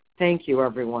doing. Thank you,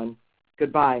 everyone.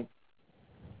 Goodbye.